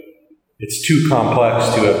it's too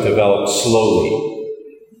complex to have developed slowly,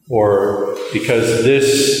 or because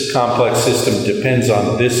this complex system depends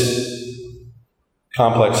on this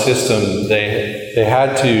complex system, they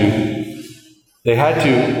had to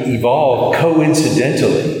evolve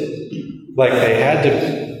coincidentally like they had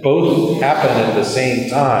to both happen at the same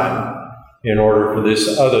time in order for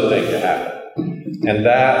this other thing to happen. And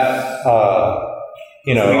that,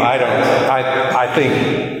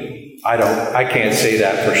 I can't say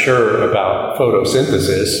that for sure about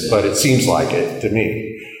photosynthesis, but it seems like it to me.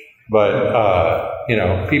 But,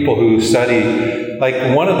 people who study, like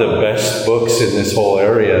one of the best books in this whole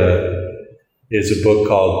area is a book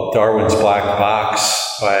called Darwin's Black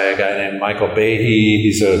Box by a guy named Michael Behe.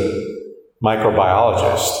 He's a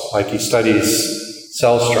microbiologist. Like he studies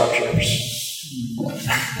cell structures,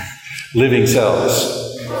 living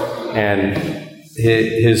cells. And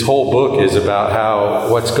his whole book is about how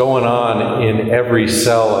what's going on in every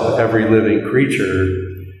cell of every living creature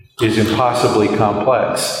is impossibly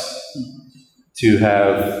complex to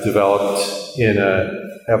have developed in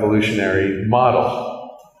an evolutionary model.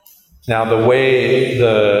 Now, the way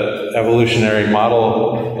the evolutionary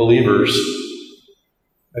model believers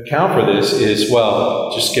account for this is,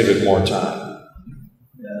 well, just give it more time.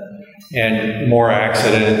 And more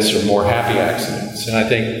accidents or more happy accidents. And I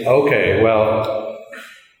think, okay, well,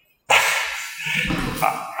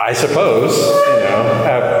 I suppose,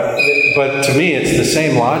 but to me it's the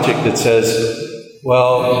same logic that says,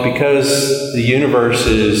 well, because the universe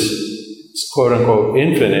is quote unquote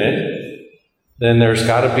infinite, then there's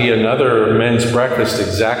got to be another men's breakfast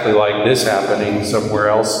exactly like this happening somewhere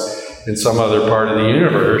else in some other part of the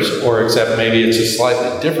universe, or except maybe it's a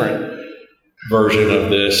slightly different version of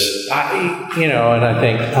this. And I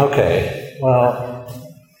think, okay, well,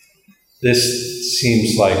 this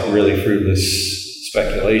seems like really fruitless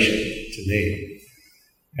speculation to me.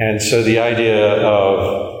 And so the idea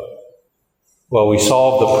of, well, we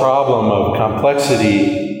solve the problem of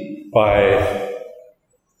complexity by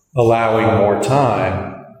allowing more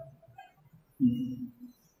time.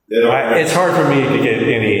 It's hard for me to get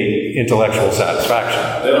any intellectual satisfaction.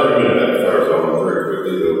 That argument backfires on very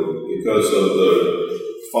quickly, though, because of the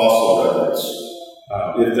fossil evidence.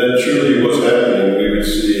 If that truly was happening, we would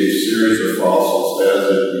see a series of fossils as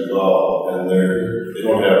it evolved, and they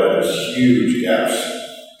don't have those huge gaps.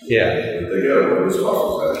 Yeah. They go where those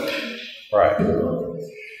fossils at. Right.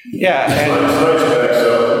 Yeah. Science backs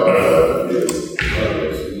up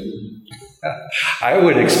I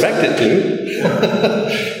would expect it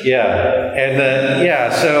to. Yeah. And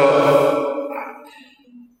then, so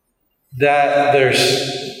that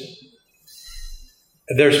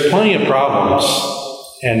there's plenty of problems,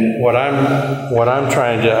 and what I'm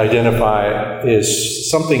trying to identify is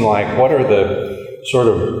something like, what are the sort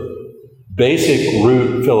of basic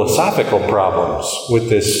root philosophical problems with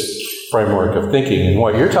this framework of thinking? And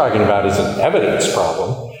what you're talking about is an evidence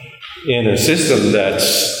problem in a system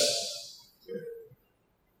that's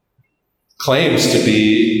claims to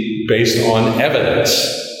be based on evidence.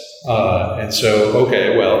 And so,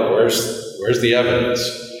 okay, well, where's the evidence?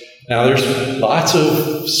 Now, there's lots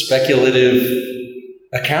of speculative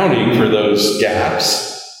accounting for those gaps.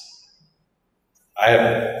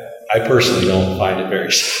 I personally don't find it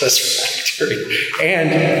very satisfactory.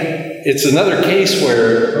 And it's another case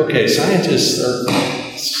where, okay, scientists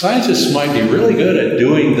might be really good at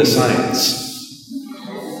doing the science,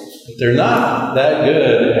 but they're not that good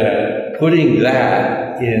at putting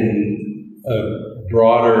that in a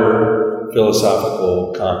broader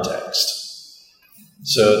philosophical context.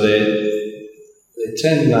 So they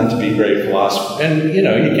tend not to be great philosophers. And, you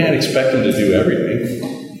can't expect them to do everything.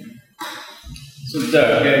 So,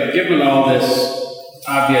 Doug, given all this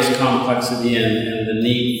obvious complexity and the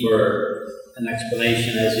need for an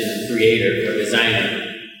explanation as a creator or designer,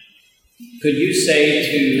 could you say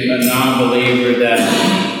to a non-believer that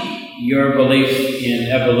your belief in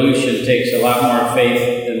evolution takes a lot more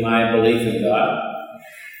faith than my belief in God?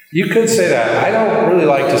 You could say that. I don't really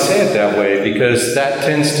like to say it that way, because that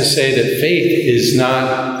tends to say that faith is not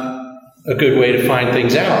a good way to find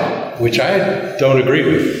things out, which I don't agree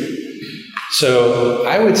with. So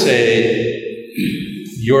I would say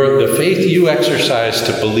the faith you exercise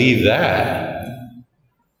to believe that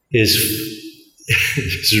is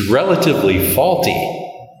relatively faulty.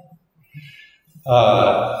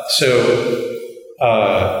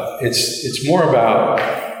 It's more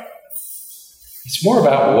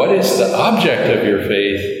about what is the object of your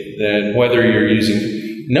faith than whether you're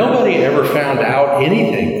using. Nobody ever found out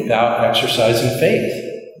anything without exercising faith.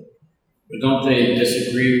 But don't they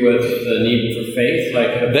disagree with the need for faith?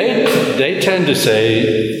 They tend to say,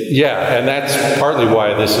 yeah, and that's partly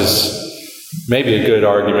why this is maybe a good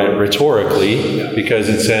argument rhetorically, because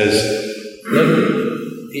it says,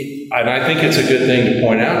 and I think it's a good thing to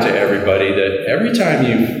point out to everybody, that every time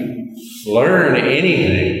you learn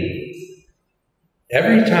anything,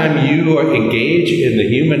 Every time you engage in the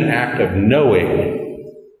human act of knowing,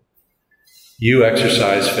 you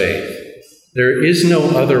exercise faith. There is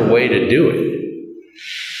no other way to do it.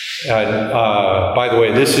 By the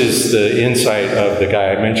way, this is the insight of the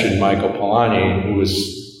guy I mentioned, Michael Polanyi, who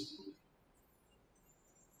was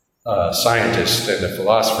a scientist and a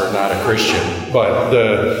philosopher, not a Christian.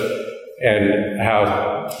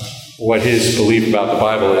 What his belief about the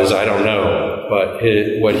Bible is, I don't know. But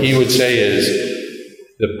what he would say is,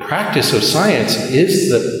 the practice of science is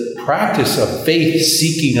the practice of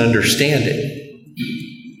faith-seeking understanding.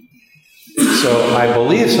 So I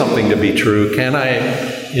believe something to be true. Can I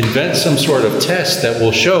invent some sort of test that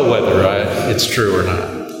will show whether it's true or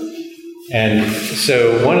not? And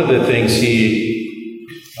so one of the things he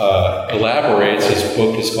elaborates, his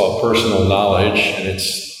book is called Personal Knowledge, and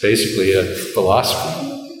it's basically a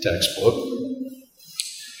philosophy textbook.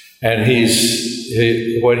 And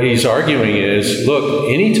what he's arguing is,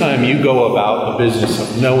 look, anytime you go about the business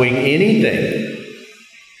of knowing anything,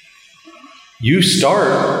 you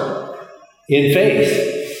start in faith.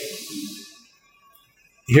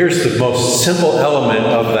 Here's the most simple element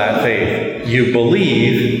of that faith. You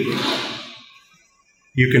believe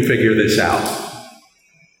you can figure this out.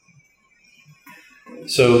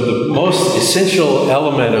 So the most essential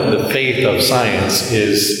element of the faith of science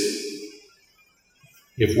is,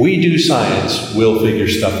 if we do science, we'll figure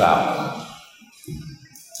stuff out.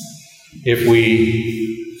 If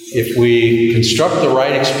we construct the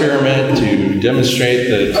right experiment to demonstrate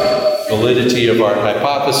the validity of our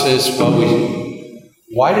hypothesis,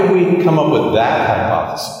 why did we come up with that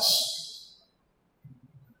hypothesis?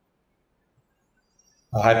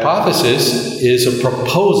 A hypothesis is a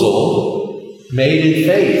proposal made in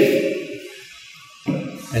faith.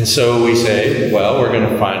 And so we say, well, we're going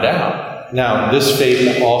to find out. Now, this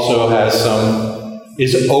faith also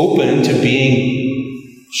is open to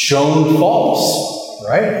being shown false,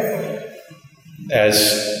 right?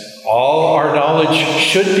 As all our knowledge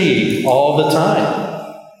should be all the time.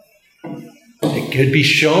 It could be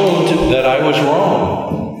shown that I was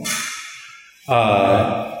wrong.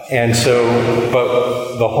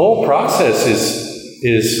 But the whole process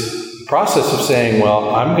is the process of saying,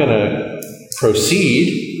 well, I'm going to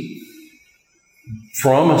proceed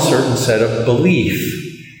from a certain set of belief.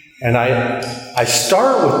 And I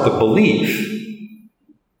start with the belief.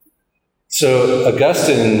 So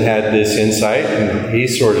Augustine had this insight, and he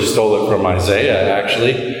sort of stole it from Isaiah,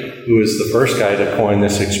 actually, who was the first guy to coin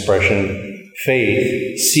this expression,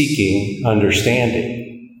 faith seeking understanding.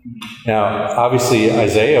 Now, obviously,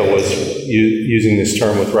 Isaiah was using this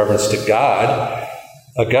term with reference to God.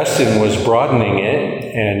 Augustine was broadening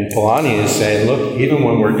it, and Polanyi is saying, look, even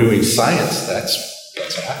when we're doing science, that's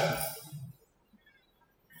happening.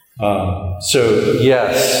 So,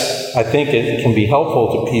 yes, I think it can be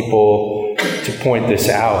helpful to people to point this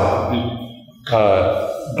out.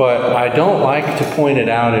 But I don't like to point it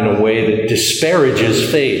out in a way that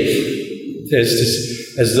disparages faith,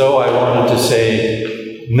 as though I wanted to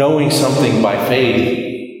say knowing something by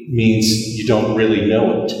faith means you don't really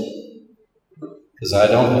know it. Because I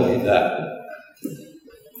don't believe that.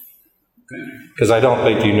 Because I don't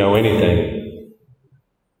think you know anything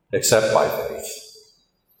except by faith.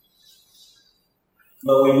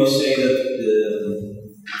 But when you say that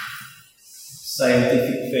the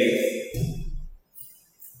scientific faith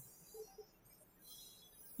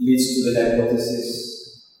leads to the hypothesis,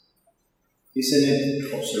 isn't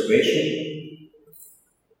it observation?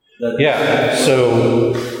 Yeah,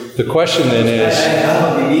 so the question then is... I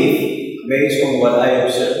have a belief based on what I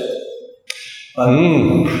observed.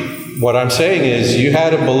 What I'm saying is you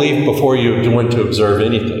had a belief before you went to observe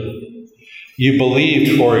anything. You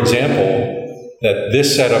believed, for example, that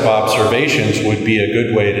this set of observations would be a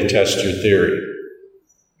good way to test your theory.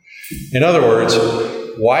 In other words,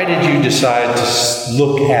 why did you decide to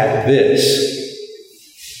look at this?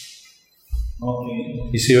 Okay.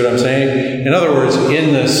 You see what I'm saying? In other words,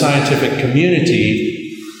 in the scientific community,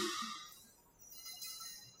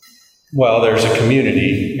 well, there's a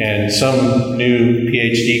community, and some new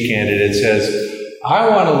PhD candidate says, I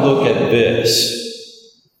want to look at this.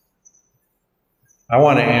 I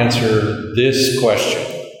want to answer this question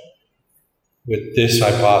with this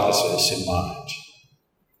hypothesis in mind.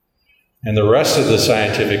 And the rest of the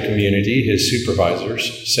scientific community, his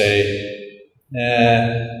supervisors, say,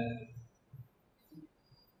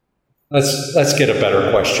 let's get a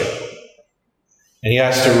better question. And he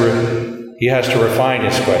has to refine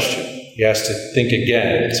his question. He has to think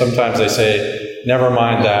again. Sometimes they say, never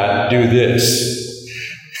mind that, do this.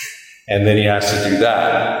 And then he has to do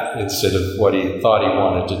that instead of what he thought he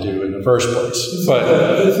wanted to do in the first place. Isn't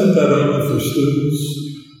that only for students?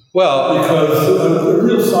 Well, because a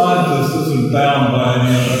real scientist isn't bound by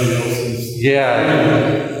anybody else's.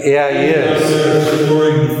 Yeah, he is.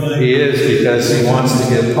 He is, because he wants to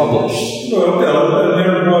get published. Well,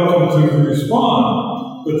 they're welcome to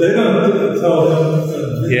respond, but they don't tell him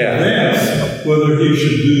in advance whether he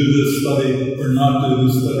should do this study or not do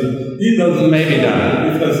this study. He doesn't. Maybe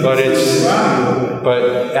not, but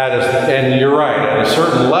and you're right. At a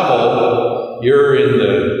certain level, you're in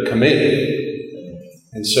the committee.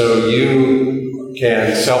 And so you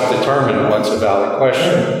can self-determine what's a valid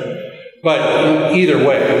question. But either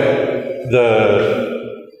way,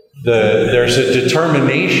 there's a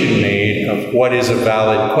determination made of what is a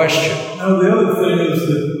valid question. Now, the other thing is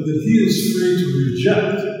that he is free to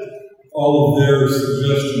reject all of their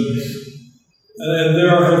suggestions. And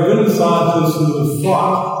there have been scientists who have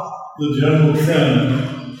fought the general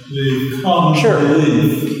trend, the common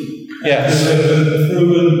belief. Yes. And have been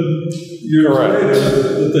proven years later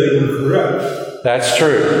that they were correct. That's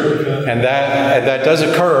true. And that does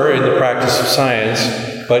occur in the practice of science.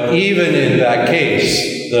 But even in that case,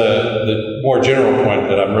 the more general point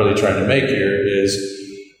that I'm really trying to make here is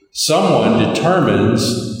someone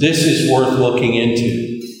determines this is worth looking into.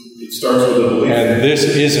 It starts with a belief. And this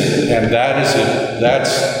isn't. And that's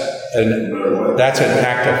an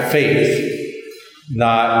act of faith.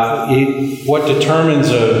 What determines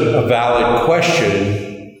a valid question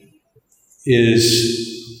is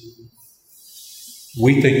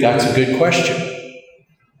we think that's a good question.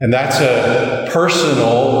 And that's a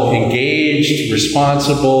personal, engaged,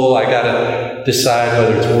 responsible, I got to decide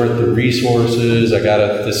whether it's worth the resources, I got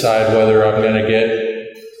to decide whether I'm going to get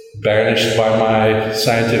banished by my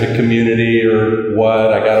scientific community or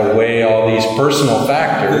what, I got to weigh all these personal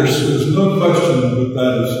factors. There's no question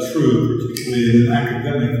that is true, particularly in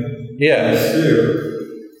academic sphere.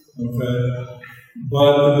 Okay?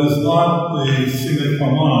 But it is not the sine qua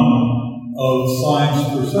non of science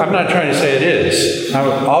per se. I'm not trying to say it is.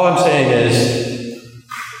 All I'm saying is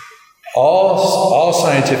all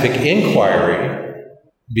scientific inquiry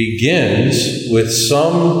begins with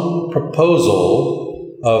some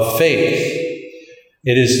proposal of faith.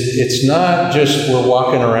 It's not just we're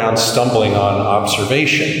walking around stumbling on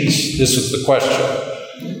observations. This is the question.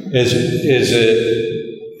 Is it,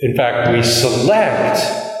 in fact, we select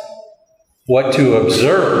what to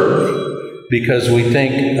observe because we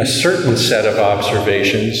think a certain set of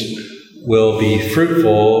observations will be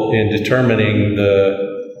fruitful in determining the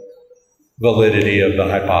validity of the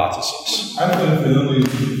hypothesis. I think the only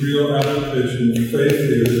real application of faith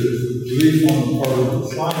here is the belief on the part of the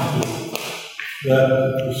scientist that the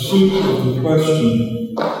pursuit of the question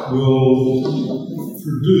will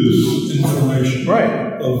produce information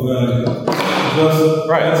of value.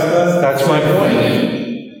 That's my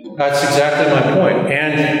point. That's exactly my point.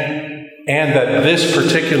 And that this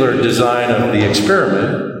particular design of the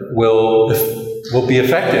experiment will be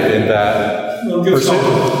effective in that pursuit.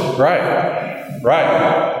 Right.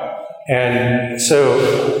 And so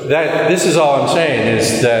this is all I'm saying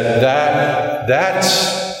is that's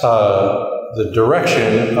the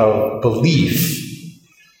direction of belief.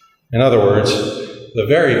 In other words, the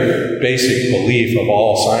very basic belief of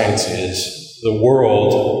all science is the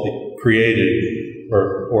world created,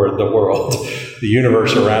 or the world, the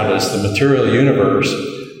universe around us, the material universe,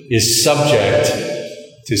 is subject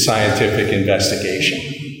to scientific investigation.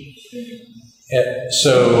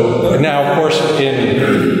 So now, of course, don't you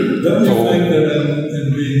think that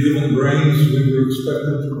in being given brains, we were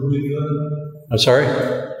expected to believe that? I'm sorry?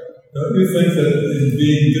 Don't you think that in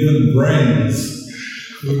being given brains,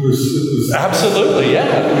 we were absolutely,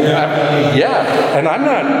 yeah. And I'm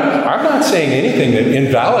not saying anything that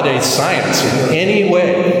invalidates science in any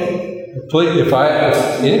way. If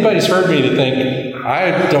anybody's heard me to think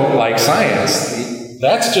I don't like science,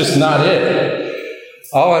 that's just not it.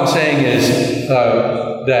 All I'm saying is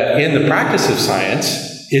that in the practice of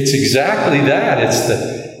science, it's exactly that.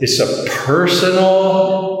 It's a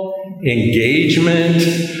personal engagement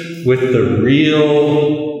with the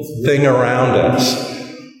real thing around us.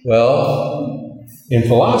 Well, in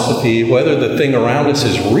philosophy, whether the thing around us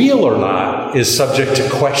is real or not is subject to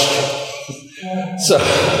question. So,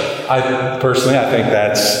 I think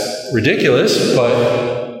that's ridiculous,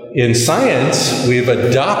 but in science, we've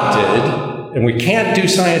adopted, and we can't do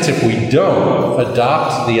science if we don't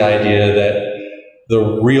adopt the idea that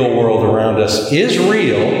the real world around us is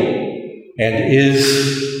real and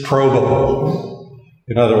is probable.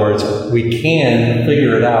 In other words, we can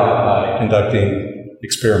figure it out by conducting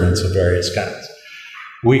experiments of various kinds.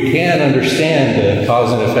 We can understand the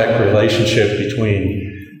cause and effect relationship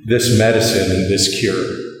between this medicine and this cure,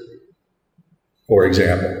 for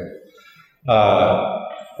example.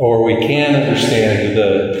 Or we can understand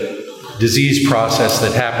the disease process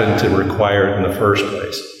that happened to require it in the first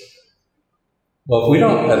place. Well, if we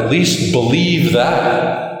don't at least believe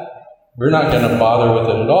that, we're not going to bother with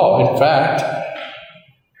it at all. In fact,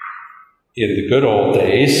 in the good old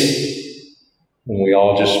days, when we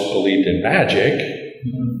all just believed in magic,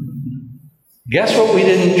 guess what we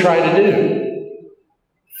didn't try to do?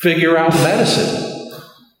 Figure out medicine.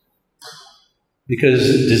 Because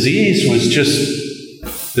disease was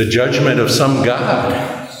just the judgment of some God.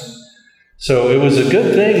 So it was a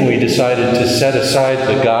good thing we decided to set aside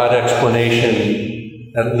the God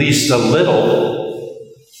explanation at least a little.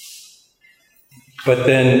 But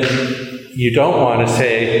then you don't want to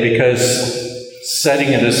say, because setting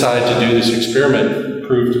it aside to do this experiment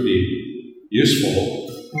proved to be useful,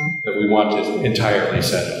 that we want to entirely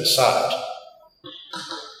set it aside.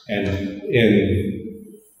 And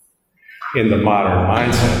in the modern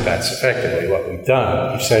mindset, that's effectively what we've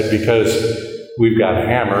done. We've said, because we've got a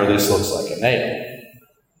hammer, this looks like a nail.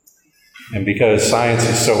 And because science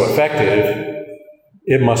is so effective,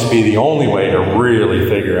 it must be the only way to really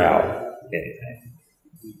figure out anything.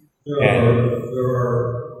 There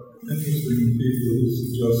are interesting people who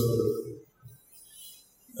suggest that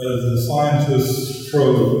as the scientists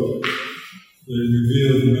probe, they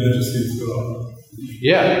reveal the majesty of God.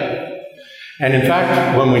 Yeah. And in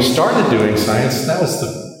fact, when we started doing science, that was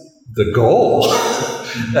the goal.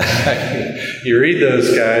 You read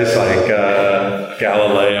those guys like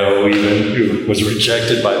Galileo, even, who was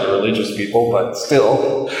rejected by the religious people, but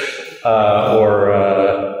still,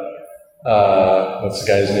 what's the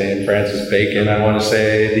guy's name? Francis Bacon, I want to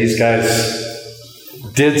say. These guys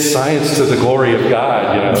did science to the glory of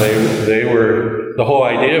God. You know, they were. The whole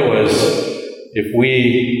idea was, if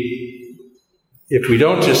we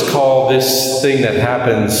don't just call this thing that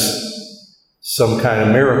happens some kind of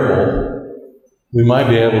miracle, we might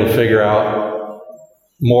be able to figure out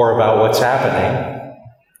more about what's happening.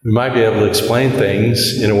 We might be able to explain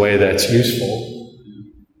things in a way that's useful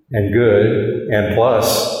and good, and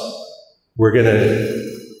plus, we're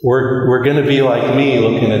gonna be like me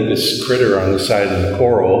looking at this critter on the side of the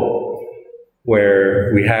coral,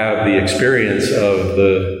 where we have the experience of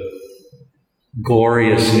the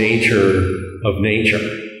glorious nature of nature.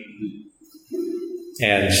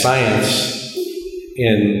 And science,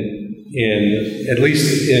 at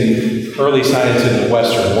least in early science in the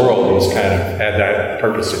Western world, was kind of had that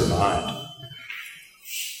purpose in mind.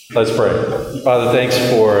 Let's pray. Father, thanks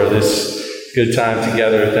for this good time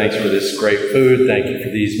together. Thanks for this great food. Thank you for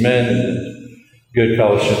these men and good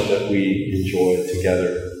fellowship that we enjoy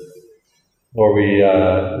together. Lord,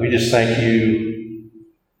 we just thank you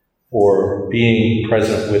for being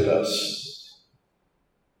present with us.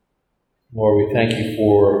 Lord, we thank you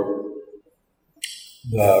for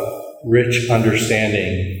the rich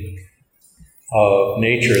understanding of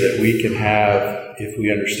nature that we can have if we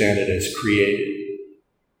understand it as created.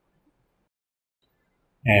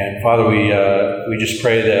 And Father, we just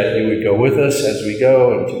pray that you would go with us as we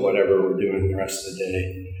go into whatever we're doing the rest of the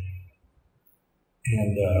day.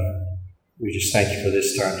 And we just thank you for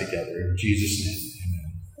this time together. In Jesus' name,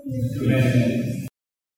 amen. Amen.